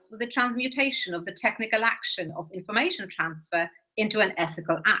allows for the transmutation of the technical action of information transfer into an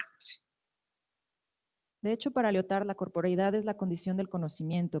ethical act. De hecho, para Lyotard, la corporeidad es la condición del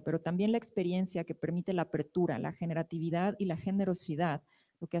conocimiento, pero también la experiencia que permite la apertura, la generatividad y la generosidad,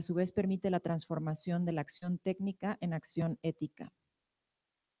 lo que a su vez permite la transformación de la acción técnica en acción ética.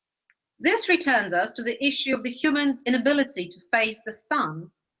 This returns us to the issue of the human's inability to face the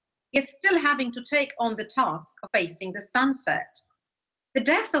sun, yet still having to take on the task of facing the sunset. The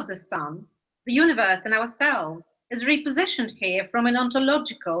death of the sun, the universe, and ourselves is repositioned here from an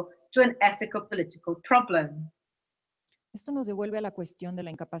ontological to an ethical-political problem. Esto nos devuelve a la cuestión de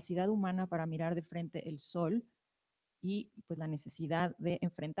la incapacidad humana para mirar de frente el sol y pues, la necesidad de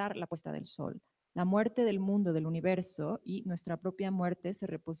enfrentar la puesta del sol. La muerte del mundo, del universo y nuestra propia muerte se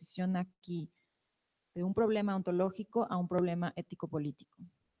reposiciona aquí de un problema ontológico a un problema ético-político.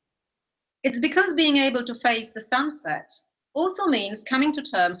 It's because being able to face the sunset also means coming to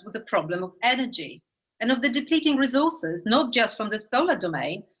terms with the problem of energy and of the depleting resources, not just from the solar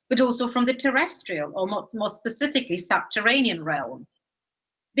domain, but also from the terrestrial, or more specifically subterranean realm.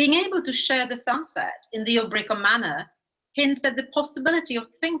 Being able to share the sunset in the Obrico manner hints at the possibility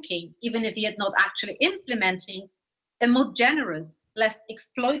of thinking, even if yet not actually implementing, a more generous, less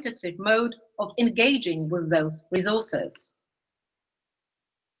exploitative mode of engaging with those resources.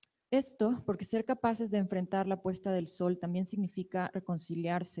 Esto porque ser capaces de enfrentar la puesta del sol también significa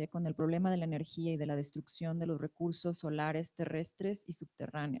reconciliarse con el problema de la energía y de la destrucción de los recursos solares, terrestres y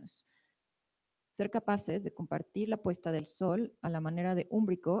subterráneos. Ser capaces de compartir la puesta del sol a la manera de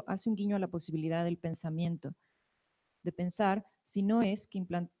Úmbrico hace un guiño a la posibilidad del pensamiento, de pensar si no es que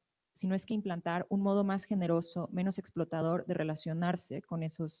implantar un modo más generoso, menos explotador de relacionarse con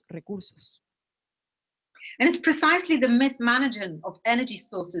esos recursos. And it's precisely the mismanagement of energy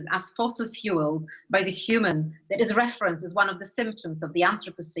sources as fossil fuels by the human that is referenced as one of the symptoms of the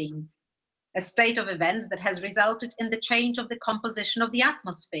Anthropocene, a state of events that has resulted in the change of the composition of the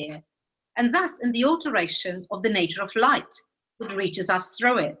atmosphere, and thus in the alteration of the nature of light that reaches us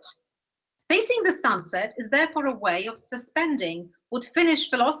through it. Facing the sunset is therefore a way of suspending what Finnish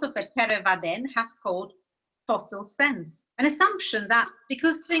philosopher Tere Vaden has called fossil sense, an assumption that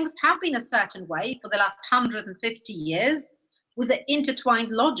because things have been a certain way for the last 150 years, with the intertwined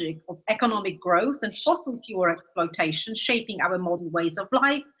logic of economic growth and fossil fuel exploitation shaping our modern ways of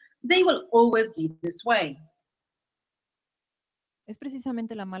life, they will always be this way. Es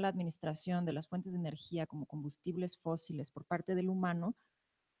precisamente la mala administración de las fuentes de energía como combustibles fósiles por parte del humano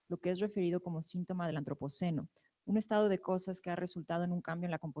lo que es referido como síntoma del antropoceno, un estado de cosas que ha resultado en un cambio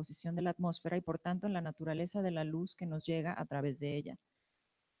en la composición de la atmósfera y por tanto en la naturaleza de la luz que nos llega a través de ella.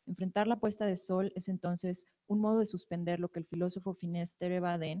 Enfrentar la puesta de sol es entonces un modo de suspender lo que el filósofo finés Tere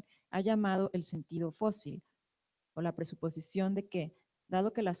Vaden ha llamado el sentido fósil, o la presuposición de que,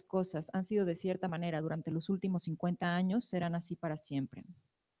 dado que las cosas han sido de cierta manera durante los últimos 50 años, serán así para siempre.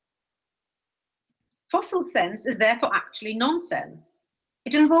 Fossil sense is therefore actually nonsense.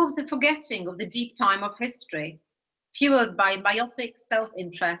 It involves a forgetting of the deep time of history, fueled by myopic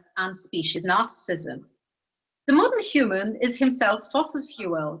self-interest and species narcissism. The modern human is himself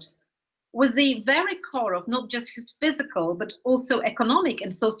fossil-fueled, with the very core of not just his physical, but also economic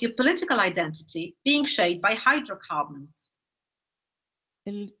and socio-political identity being shaped by hydrocarbons.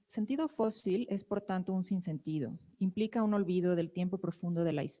 El sentido fósil es, por tanto, un sinsentido. Implica un olvido del tiempo profundo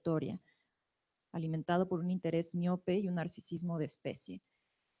de la historia, alimentado por un interés miope y un narcisismo de especie.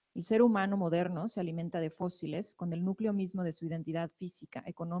 El ser humano moderno se alimenta de fósiles con el núcleo mismo de su identidad física,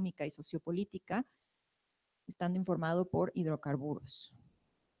 económica y sociopolítica, estando informado por hidrocarburos.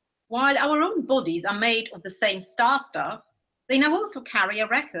 While our own bodies are made of the same star stuff, they now also carry a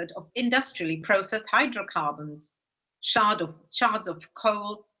record of industrially processed hydrocarbons, shards of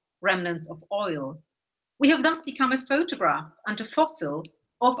coal, remnants of oil. We have thus become a photograph and a fossil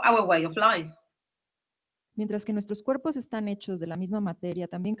of our way of life. Mientras que nuestros cuerpos están hechos de la misma materia,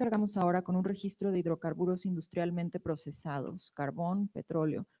 también cargamos ahora con un registro de hidrocarburos industrialmente procesados, carbón,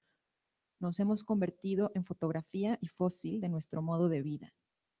 petróleo. Nos hemos convertido en fotografía y fósil de nuestro modo de vida.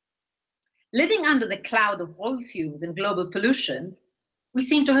 Living under the cloud of oil fumes and global pollution, we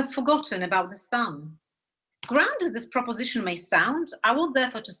seem to have forgotten about the sun. Grand as this proposition may sound, I want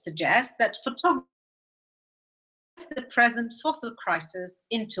therefore to suggest that photography addresses the present fossil crisis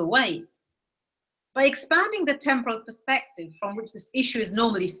in two ways. By expanding the temporal perspective from which this issue is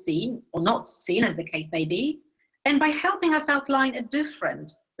normally seen, or not seen as the case may be, and by helping us outline a different,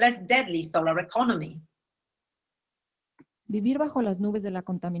 less deadly solar economy. Vivir bajo las nubes de la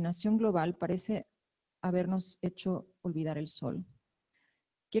contaminación global parece habernos hecho olvidar el sol.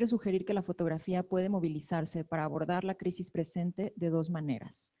 Quiero sugerir que la fotografía puede movilizarse para abordar la crisis presente de dos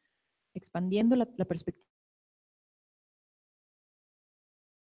maneras, expandiendo la perspectiva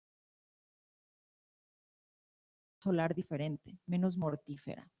solar diferente, menos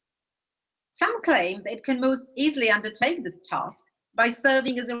mortífera. Some claim that it can most easily undertake this task by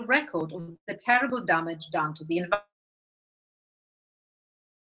serving as a record of the terrible damage done to the environment.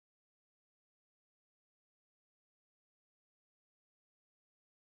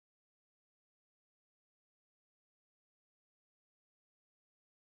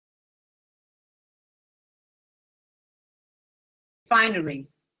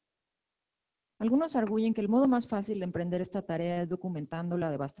 Refineries. Algunos arguyen que el modo más fácil de emprender esta tarea es documentando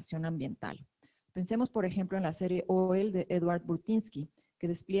la devastación ambiental. Pensemos, por ejemplo, en la serie Oil de Edward Burtynsky, que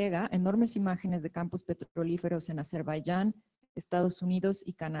despliega enormes imágenes de campos petrolíferos en Azerbaiyán, Estados Unidos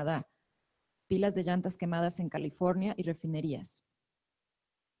y Canadá, pilas de llantas quemadas en California y refinerías.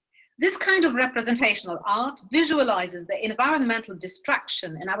 This kind of representational art visualizes the environmental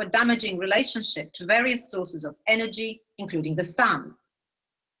destruction and our damaging relationship to various sources of energy, including the sun.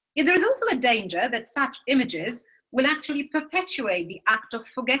 Yet there is also a danger that such images will actually perpetuate the act of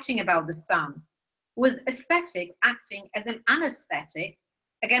forgetting about the sun, with aesthetic acting as an anesthetic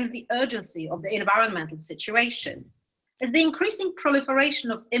against the urgency of the environmental situation. As the increasing proliferation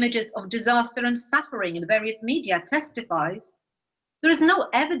of images of disaster and suffering in various media testifies, there is no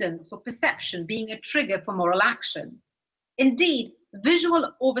evidence for perception being a trigger for moral action. Indeed,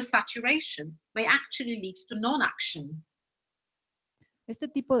 visual oversaturation may actually lead to non-action. Este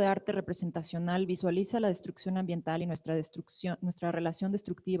tipo de arte representacional visualiza la destrucción ambiental y nuestra relación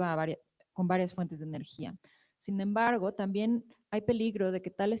destructiva con varias fuentes de energía. Sin embargo, también hay peligro de que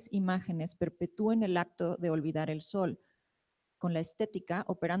tales imágenes perpetúen el acto de olvidar el sol, con la estética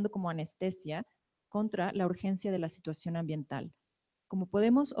operando como anestesia contra la urgencia de la situación ambiental. Como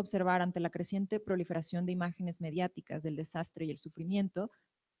podemos observar ante la creciente proliferación de imágenes mediáticas del desastre y el sufrimiento,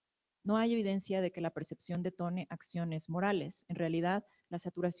 no hay evidencia de que la percepción detone acciones morales. En realidad, la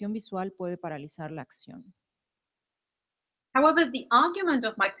saturación visual puede paralizar la acción. However, the argument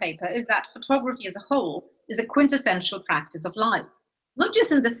of my paper is that photography as a whole is a quintessential practice of life, not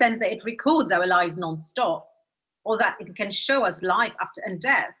just in the sense that it records our lives non-stop, or that it can show us life after and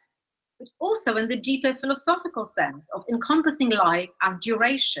death, but also in the deeper philosophical sense of encompassing life as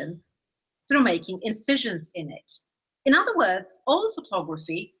duration through making incisions in it. In other words, all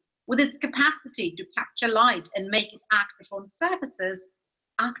photography, with its capacity to capture light and make it act upon surfaces,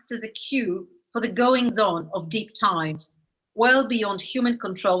 acts as a cue for the goings-on of deep time, well beyond human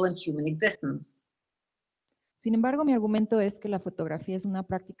control and human existence. Sin embargo, mi argumento es que la fotografía es una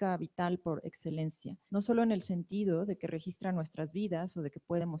práctica vital por excelencia, no solo en el sentido de que registra nuestras vidas o de que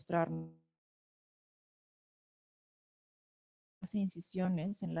puede mostrarnos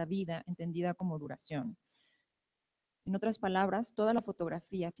incisiones en la vida entendida como duración. En otras palabras, toda la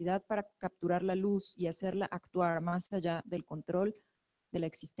fotografía, capacidad para capturar la luz y hacerla actuar más allá del control de la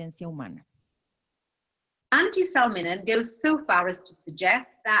existencia humana. Anti-Salminen goes so far as to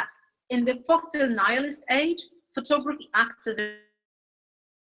suggest that in the fossil nihilist age, photography acts as a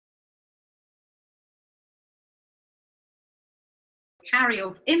carrier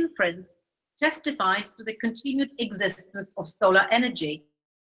of imprints, testifies to the continued existence of solar energy.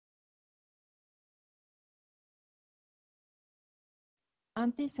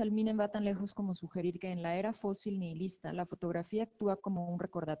 Anti-Salminen va tan lejos como sugerir que en la era fósil nihilista la fotografía actúa como un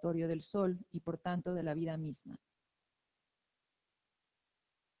recordatorio del sol y por tanto de la vida misma.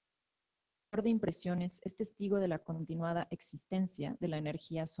 El de impresiones es testigo de la continuada existencia de la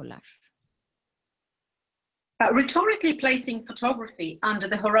energía solar. Rhetorically placing photography under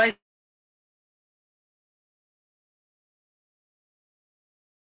the horizon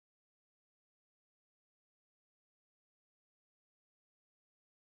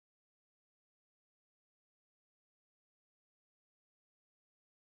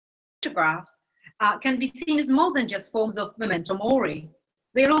photographs can be seen as more than just forms of memento mori.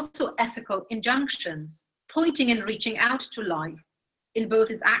 They are also ethical injunctions, pointing and reaching out to life in both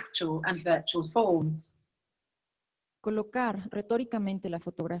its actual and virtual forms. Colocar retóricamente la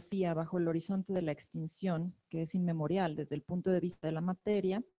fotografía bajo el horizonte de la extinción, que es inmemorial desde el punto de vista de la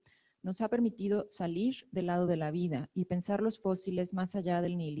materia, nos ha permitido salir del lado de la vida y pensar los fósiles más allá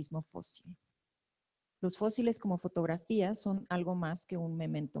del nihilismo fósil. Los fósiles como fotografía son algo más que un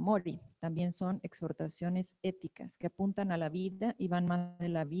memento mori. También son exhortaciones éticas que apuntan a la vida y van más de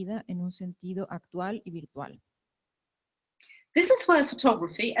la vida en un sentido actual y virtual. This is where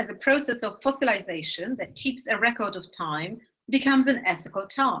photography, as a process of fossilization that keeps a record of time, becomes an ethical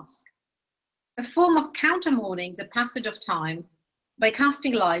task, a form of countermourning the passage of time by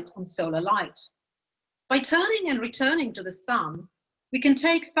casting light on solar light. By turning and returning to the sun, we can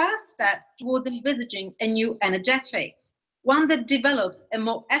take first steps towards envisaging a new energetics, one that develops a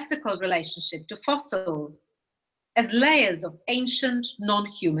more ethical relationship to fossils as layers of ancient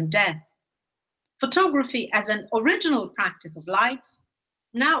non-human death. Photography as an original practice of light,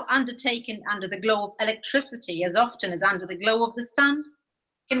 now undertaken under the glow of electricity as often as under the glow of the sun,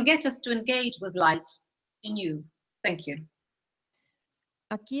 can get us to engage with light anew. Thank you.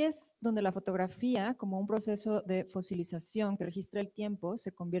 Aquí es donde la fotografía, como un proceso de fosilización que registra el tiempo,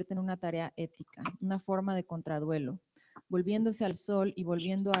 se convierte en una tarea ética, una forma de contraduelo. volviéndose al sol y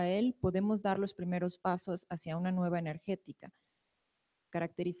volviendo a él, podemos dar los primeros pasos hacia una nueva energética,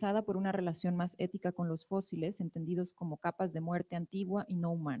 caracterizada por una relación más ética con los fósiles, entendidos como capas de muerte antigua y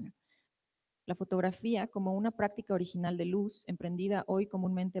no humana. La fotografía, como una práctica original de luz, emprendida hoy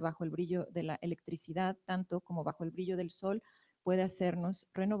comúnmente bajo el brillo de la electricidad, tanto como bajo el brillo del sol, puede hacernos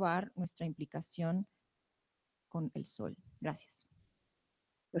renovar nuestra implicación con el sol. Gracias.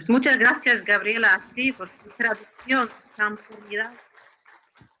 Pues muchas gracias, Gabriela, a ti por tu traducción tan formidable.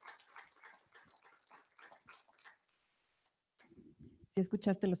 ¿Sí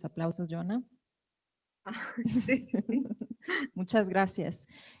escuchaste los aplausos, Joanna? Sí, sí. Muchas gracias.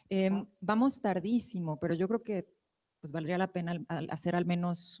 Vamos tardísimo, pero yo creo que pues, valdría la pena hacer al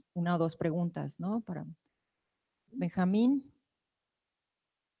menos una o dos preguntas, ¿no? Para Benjamín.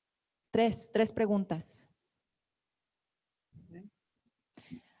 Tres preguntas.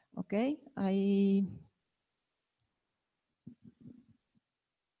 Ok, ahí.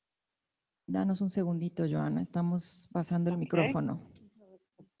 Danos un segundito, Joanna, estamos pasando el micrófono.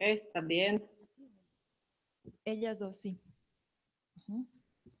 Está bien. Ellas dos, sí.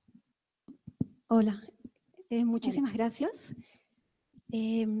 Hola, muchísimas gracias.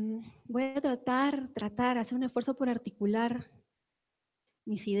 Voy a tratar, hacer un esfuerzo por articular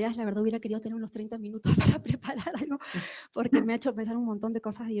mis ideas. La verdad hubiera querido tener unos 30 minutos para preparar algo, porque me ha hecho pensar un montón de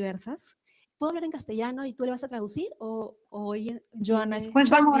cosas diversas. ¿Puedo hablar en castellano y tú le vas a traducir? Joanna, Pues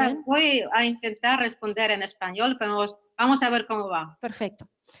 ¿escuchas bien? voy a intentar responder en español, pero vamos a ver cómo va. Perfecto.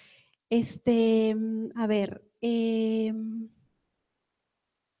 A ver,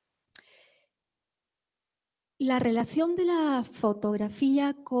 la relación de la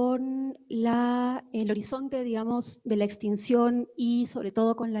fotografía con el horizonte, digamos, de la extinción y sobre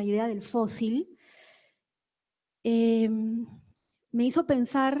todo con la idea del fósil, me hizo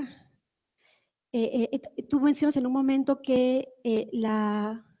pensar, tú mencionas en un momento que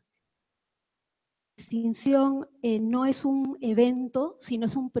la extinción no es un evento, sino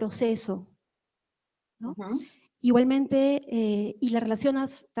es un proceso, ¿no? Igualmente, y la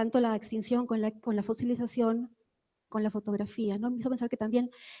relacionas tanto la extinción con la fosilización, con la fotografía, ¿no? Me hizo pensar que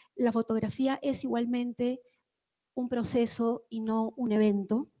también la fotografía es igualmente un proceso y no un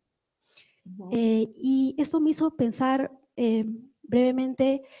evento. Y esto me hizo pensar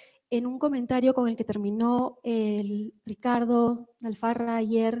brevemente en un comentario con el que terminó el Ricardo Alfarra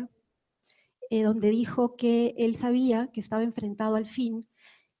ayer, donde dijo que él sabía que estaba enfrentado al fin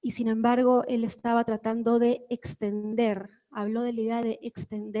y sin embargo él estaba tratando de extender, habló de la idea de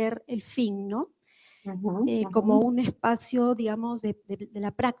extender el fin, ¿no? Como un espacio, digamos, de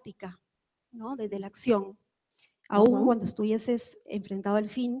la práctica, ¿no? De la acción. Aún cuando estuvieses enfrentado al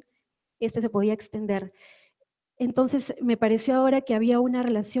fin, se podía extender. Entonces, me pareció ahora que había una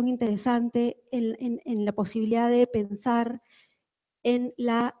relación interesante en la posibilidad de pensar en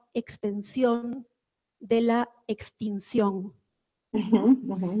la extensión de la extinción.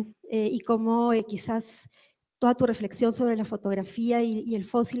 Y cómo quizás toda tu reflexión sobre la fotografía y el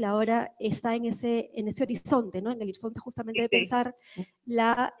fósil ahora está en ese horizonte, ¿no? En el horizonte justamente de pensar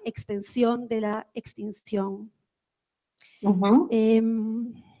la extensión de la extinción.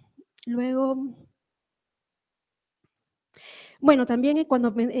 Luego, bueno, también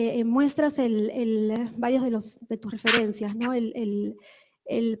cuando muestras varias de tus referencias, ¿no?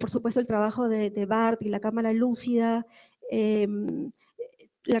 Por supuesto, el trabajo de Barth y la cámara lúcida,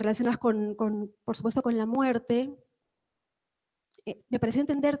 la relacionas por supuesto, con la muerte. Me pareció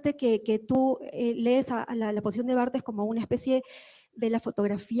entenderte que tú lees a la posición de Barthes como una especie de la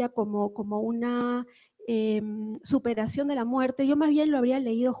fotografía, como una superación de la muerte. Yo más bien lo habría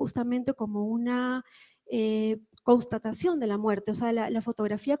leído justamente como una constatación de la muerte, o sea, la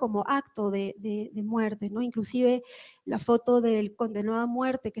fotografía como acto de muerte, ¿no? Inclusive la foto del condenado a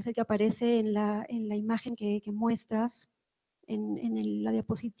muerte, que es el que aparece en la imagen que muestras en la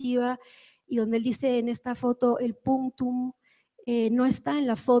diapositiva, y donde él dice en esta foto el punctum, no está en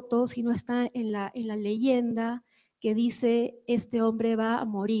la foto, sino está en la leyenda que dice este hombre va a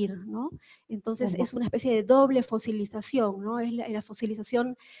morir, ¿no? Entonces es una especie de doble fosilización, ¿no? Es la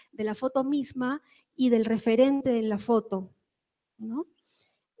fosilización de la foto misma y del referente de la foto, ¿no?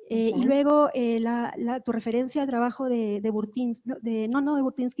 Y luego tu referencia al trabajo de Burtinsky, no de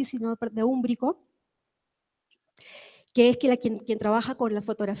Burtinsky, sino de Úmbrico, que es quien trabaja con las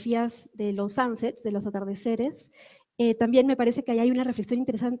fotografías de los sunsets, de los atardeceres. También me parece que ahí hay una reflexión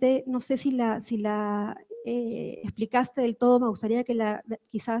interesante, no sé si la explicaste del todo, me gustaría que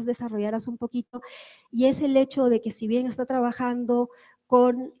quizás desarrollaras un poquito, y es el hecho de que si bien está trabajando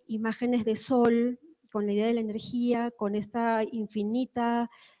con imágenes de sol, con la idea de la energía, con esta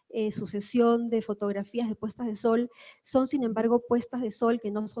infinita sucesión de fotografías de puestas de sol son, sin embargo, puestas de sol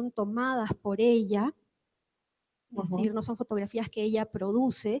que no son tomadas por ella, es decir, no son fotografías que ella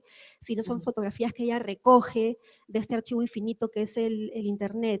produce, sino son fotografías que ella recoge de este archivo infinito que es el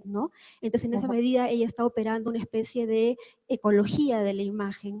Internet, ¿no? Entonces, en esa medida, ella está operando una especie de ecología de la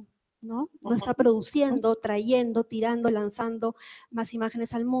imagen, ¿no? No está produciendo, trayendo, tirando, lanzando más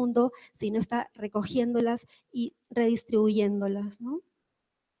imágenes al mundo, sino está recogiéndolas y redistribuyéndolas, ¿no?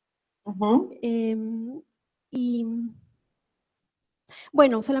 Y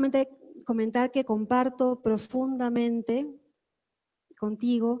bueno, solamente comentar que comparto profundamente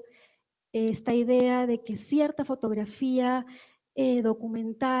contigo esta idea de que cierta fotografía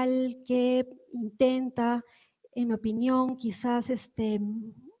documental que intenta, en mi opinión, quizás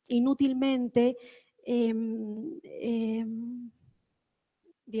inútilmente,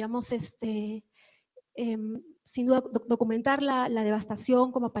 digamos, sin duda documentar la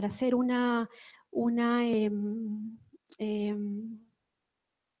devastación como para hacer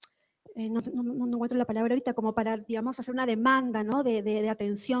no encuentro la palabra ahorita, como para, digamos, hacer una demanda, ¿no? de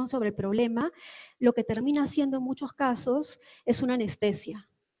atención sobre el problema, lo que termina haciendo en muchos casos es una anestesia,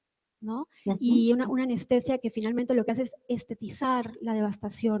 ¿no? Y una anestesia que finalmente lo que hace es estetizar la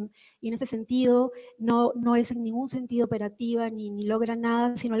devastación, y en ese sentido no es en ningún sentido operativa ni logra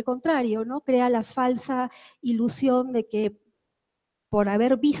nada, sino al contrario, ¿no? Crea la falsa ilusión de que por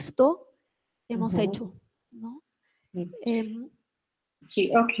haber visto hemos hecho, ¿no?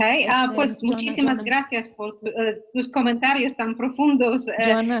 Sí, ok. Pues muchísimas gracias por tus comentarios tan profundos.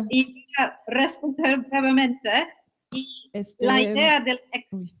 Joanna, y responder brevemente. Y la idea de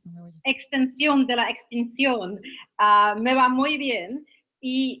la extensión de la extinción me va muy bien.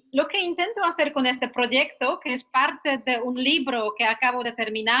 Y lo que intento hacer con este proyecto, que es parte de un libro que acabo de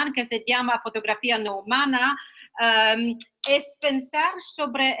terminar, que se llama Fotografía no humana, es pensar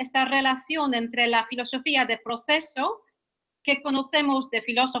sobre esta relación entre la filosofía de proceso que conocemos de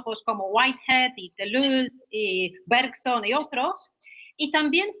filósofos como Whitehead y Deleuze y Bergson y otros, y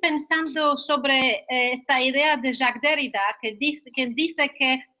también pensando sobre esta idea de Jacques Derrida, que dice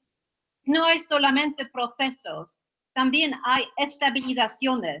que no hay solamente procesos, también hay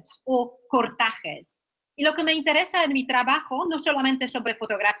estabilizaciones o cortajes. Y lo que me interesa en mi trabajo, no solamente sobre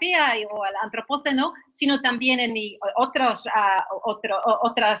fotografía o el antropoceno, sino también en otras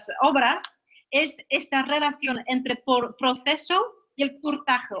obras, es esta relación entre proceso y el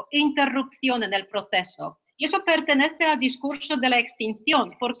cortaje, interrupción en el proceso. Y eso pertenece al discurso de la extinción,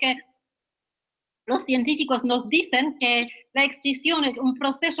 porque los científicos nos dicen que la extinción es un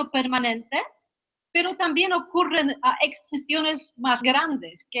proceso permanente, pero también ocurren extinciones más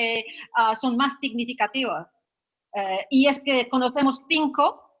grandes que son más significativas. Y es que conocemos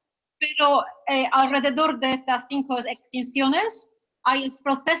 5, pero alrededor de estas 5 extinciones hay el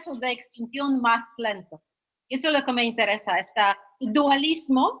proceso de extinción más lento. Y eso es lo que me interesa, este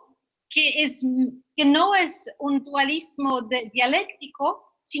dualismo que no es un dualismo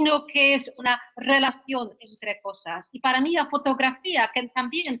dialéctico, sino que es una relación entre cosas. Y para mí la fotografía, que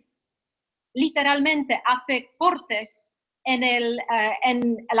también literalmente hace cortes en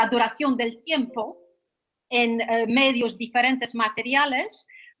la duración del tiempo, en medios diferentes materiales,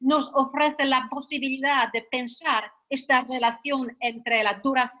 nos ofrece la posibilidad de pensar esta relación entre la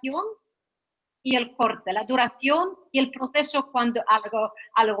duración y el corte, la duración y el proceso cuando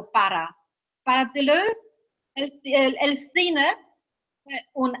algo para. Para Deleuze, el cine es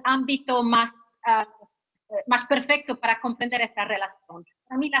un ámbito más perfecto para comprender esta relación.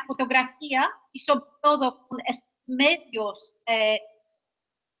 Para mí la fotografía, y sobre todo con estos medios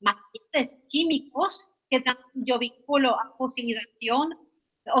materiales químicos que yo vinculo a fosilización,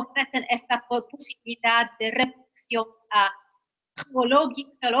 ofrecen esta posibilidad de reflexión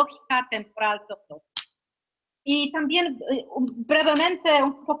geológica, temporal, todo. Y también brevemente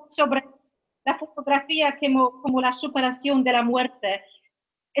un poco sobre la fotografía como la superación de la muerte.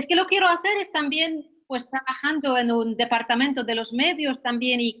 Es que lo quiero hacer es también pues trabajando en un departamento de los medios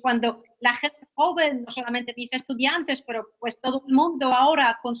también, y cuando la gente joven, no solamente mis estudiantes, pero pues todo el mundo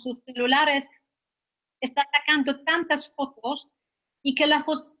ahora con sus celulares está sacando tantas fotos, y que la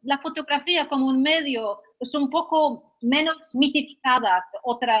fotografía como un medio es un poco menos mitificada que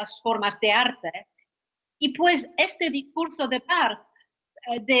otras formas de arte. Y pues este discurso de Barthes,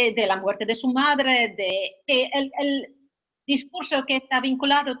 de la muerte de su madre, el discurso que está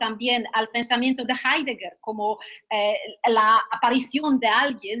vinculado también al pensamiento de Heidegger, como la aparición de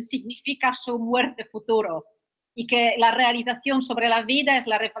alguien significa su muerte futuro, y que la realización sobre la vida es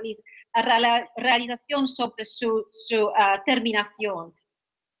la realización sobre su terminación.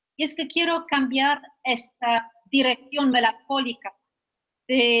 Y es que quiero cambiar esta dirección melancólica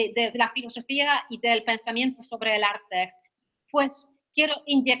de la filosofía y del pensamiento sobre el arte, pues quiero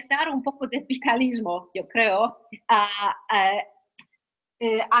inyectar un poco de vitalismo, yo creo,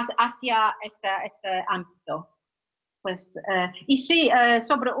 hacia este ámbito. Pues, y sí,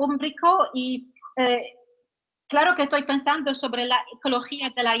 sobre Úmbrico, y claro que estoy pensando sobre la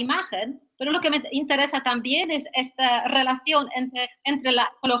ecología de la imagen, pero lo que me interesa también es esta relación entre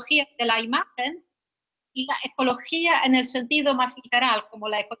la ecología de la imagen y la ecología en el sentido más literal, como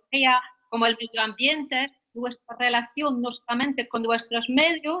la ecología, como el medio ambiente, nuestra relación no solamente con nuestros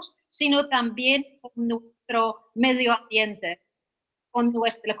medios, sino también con nuestro medio ambiente, con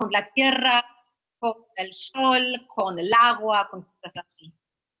la tierra, con el sol, con el agua, con cosas así.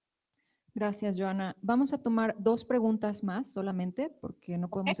 Gracias, Joanna. Vamos a tomar 2 preguntas más solamente porque no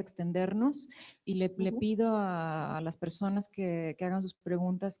podemos extendernos y le pido a las personas que hagan sus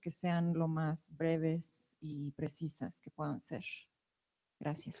preguntas que sean lo más breves y precisas que puedan ser.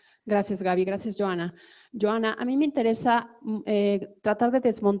 Gracias. Gracias, Gaby. Gracias, Joanna. Joanna, a mí me interesa tratar de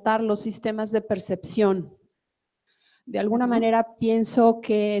desmontar los sistemas de percepción. De alguna manera pienso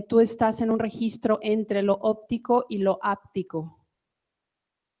que tú estás en un registro entre lo óptico y lo áptico.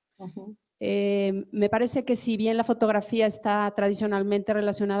 Me parece que si bien la fotografía está tradicionalmente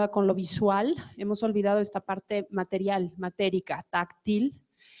relacionada con lo visual, hemos olvidado esta parte material, matérica, táctil.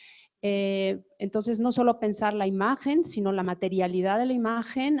 Entonces, no solo pensar la imagen, sino la materialidad de la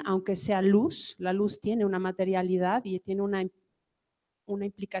imagen, aunque sea luz. La luz tiene una materialidad y tiene una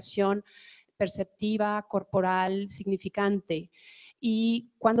implicación perceptiva, corporal, significante.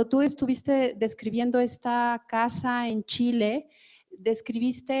 Y cuando tú estuviste describiendo esta casa en Chile,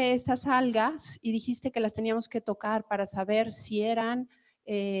 describiste estas algas y dijiste que las teníamos que tocar para saber si eran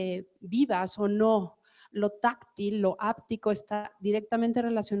vivas o no. Lo táctil, lo áptico está directamente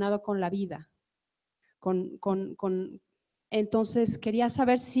relacionado con la vida. Entonces, quería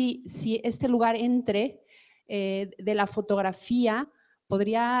saber si este lugar entre de la fotografía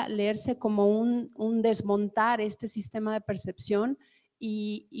podría leerse como un desmontar este sistema de percepción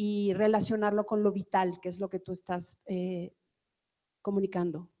y relacionarlo con lo vital, que es lo que tú estás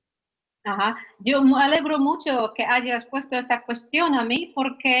comunicando. Ajá. Yo me alegro mucho que hayas puesto esta cuestión a mí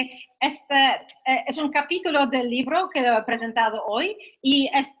porque este es un capítulo del libro que lo he presentado hoy y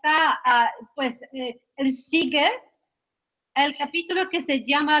está, él sigue el capítulo que se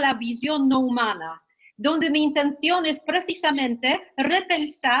llama La visión no humana, donde mi intención es precisamente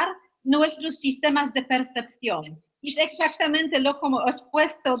repensar nuestros sistemas de percepción. Y es exactamente lo como os he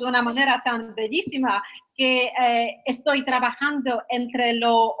puesto de una manera tan bellísima que estoy trabajando entre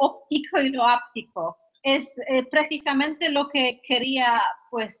lo óptico y lo áptico. Es precisamente lo que quería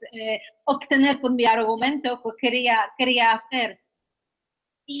obtener con mi argumento, que quería hacer.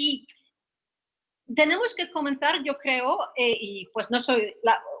 Y tenemos que comenzar, yo creo, y pues no soy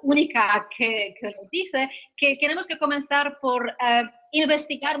la única que lo dice, que tenemos que comenzar por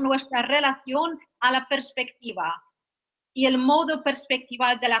investigar nuestra relación a la perspectiva y el modo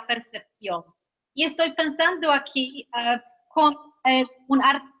perspectival de la percepción. Y estoy pensando aquí con un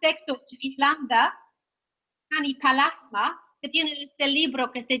arquitecto de Finlandia, Hani Palasma, que tiene este libro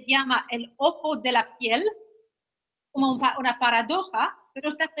que se llama El ojo de la piel, como una paradoja, pero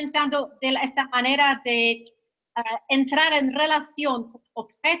está pensando de esta manera de entrar en relación con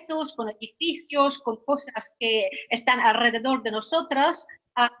objetos, con edificios, con cosas que están alrededor de nosotros,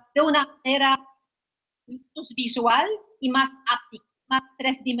 de una manera más visual y más áptica, más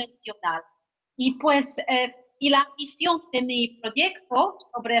tridimensional. Y pues, y la visión de mi proyecto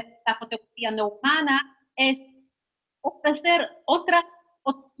sobre la fotografía no humana es ofrecer otros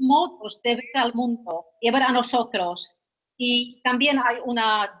modos de ver al mundo y ver a nosotros. Y también hay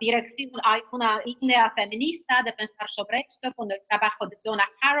una dirección, hay una línea feminista de pensar sobre esto con el trabajo de Donna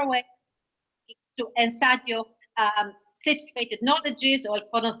Haraway y su ensayo Situated Knowledges o el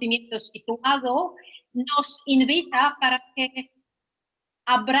conocimiento situado nos invita para que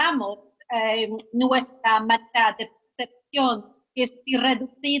abramos nuestra manera de percepción que es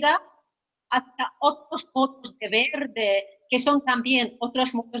reducida hasta otros modos de ver, que son también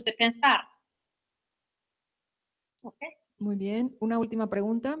otros modos de pensar. Okay. Muy bien. Una última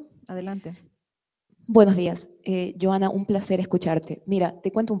pregunta. Adelante. Buenos días, Joanna, un placer escucharte. Mira,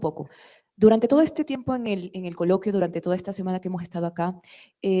 te cuento un poco. Durante todo este tiempo en el coloquio, durante toda esta semana que hemos estado acá,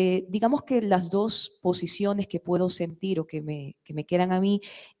 digamos que las 2 posiciones que puedo sentir o que me quedan a mí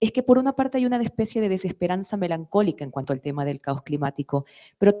es que por una parte hay una especie de desesperanza melancólica en cuanto al tema del caos climático,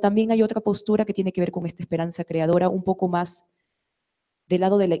 pero también hay otra postura que tiene que ver con esta esperanza creadora un poco más del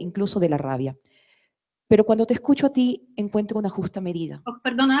lado incluso de la rabia. Pero cuando te escucho a ti, encuentro una justa medida. Oh,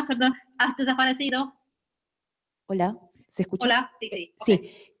 perdona, ¿has desaparecido? Hola. ¿Se escucha? Hola, sí, sí. Sí, ok.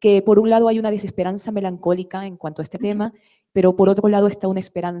 que por un lado hay una desesperanza melancólica en cuanto a este tema, pero por otro lado está una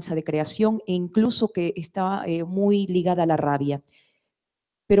esperanza de creación e incluso que está muy ligada a la rabia.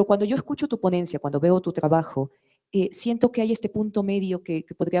 Pero cuando yo escucho tu ponencia, cuando veo tu trabajo, siento que hay este punto medio que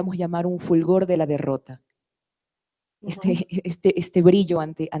podríamos llamar un fulgor de la derrota, este brillo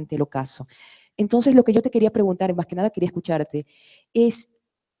ante el ocaso. Entonces, lo que yo te quería preguntar, más que nada quería escucharte, es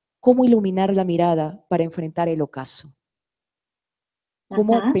cómo iluminar la mirada para enfrentar el ocaso.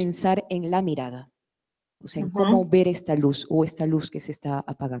 Cómo pensar en la mirada, o sea, en cómo ver esta luz o esta luz que se está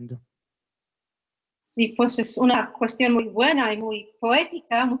apagando. Sí, pues es una cuestión muy buena y muy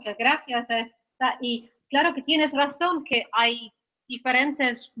poética. Muchas gracias. Y claro que tienes razón que hay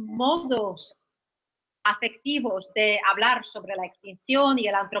diferentes modos afectivos de hablar sobre la extinción y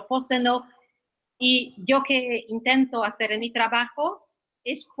el antropoceno. Y yo que intento hacer en mi trabajo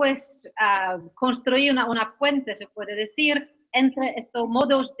es pues construir una puente, se puede decir, entre estos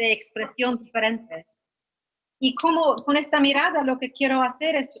modos de expresión diferentes. Y como con esta mirada lo que quiero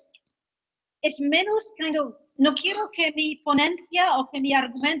hacer es menos, no quiero que mi ponencia o que mi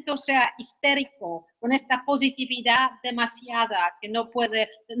argumento sea histérico, con esta positividad demasiada, que no puede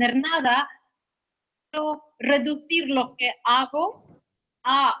tener nada, pero reducir lo que hago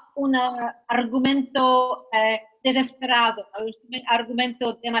a un argumento desesperado, a un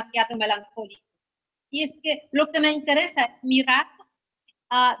argumento demasiado melancólico. Y es que lo que me interesa es mirar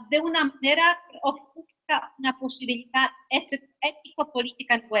de una manera que ofrezca una posibilidad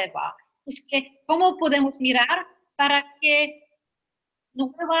ético-política nueva. Es que, ¿cómo podemos mirar para que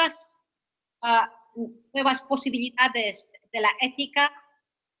nuevas, nuevas posibilidades de la ética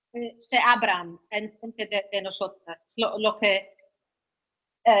se abran en frente de nosotras? Lo que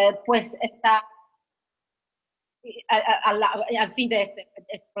pues está al fin de este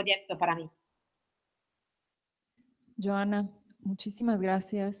proyecto para mí. Joanna, muchísimas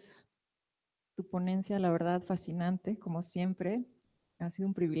gracias. Tu ponencia, la verdad, fascinante, como siempre. Ha sido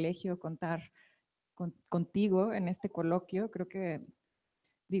un privilegio contar contigo en este coloquio. Creo que,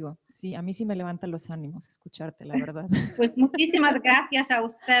 digo, sí, a mí sí me levanta los ánimos escucharte, la verdad. Pues muchísimas gracias a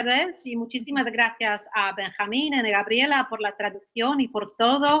ustedes y muchísimas gracias a Benjamín y a Gabriela por la traducción y por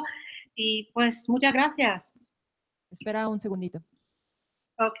todo. Y pues muchas gracias. Espera un segundito.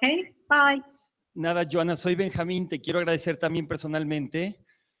 Ok, bye. Nada, Joanna, soy Benjamín. Te quiero agradecer también personalmente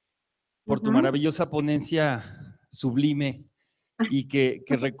por tu maravillosa ponencia sublime y que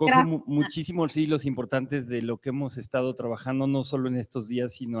recoge muchísimos hilos importantes de lo que hemos estado trabajando, no solo en estos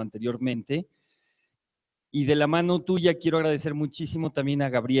días, sino anteriormente. Y de la mano tuya quiero agradecer muchísimo también a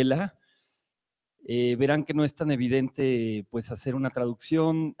Gabriela. Verán que no es tan evidente pues hacer una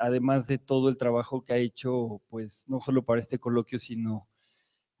traducción, además de todo el trabajo que ha hecho, pues no solo para este coloquio, sino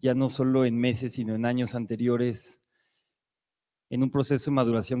ya no solo en meses, sino en años anteriores, en un proceso de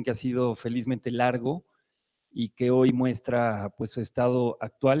maduración que ha sido felizmente largo y que hoy muestra pues su estado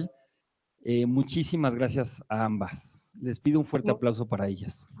actual. Muchísimas gracias a ambas. Les pido un fuerte aplauso para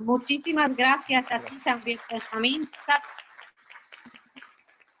ellas. Muchísimas gracias a ti también, Benjamín.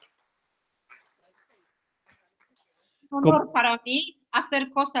 Un honor para mí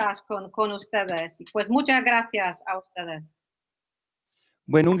hacer cosas con ustedes. Pues muchas gracias a ustedes.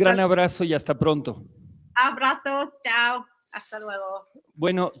 Bueno, un gran abrazo y hasta pronto. Abrazos, chao, hasta luego.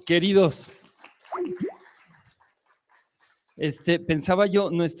 Bueno, queridos, pensaba yo,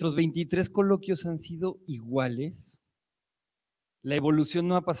 nuestros 23 coloquios han sido iguales. La evolución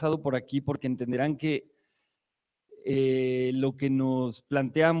no ha pasado por aquí porque entenderán que lo que nos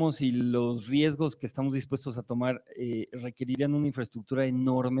planteamos y los riesgos que estamos dispuestos a tomar requerirían una infraestructura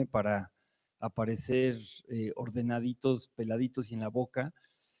enorme para aparecer ordenaditos, peladitos y en la boca.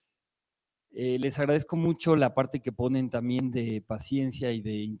 Les agradezco mucho la parte que ponen también de paciencia y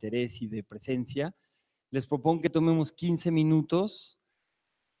de interés y de presencia. Les propongo que tomemos 15 minutos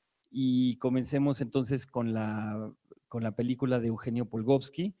y comencemos entonces con la película de Eugenio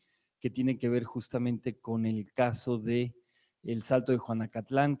Polgovsky, que tiene que ver justamente con el caso de el salto de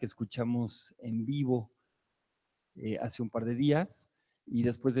Juanacatlán, que escuchamos en vivo hace un par de días, y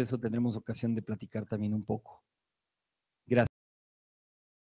después de eso tendremos ocasión de platicar también un poco.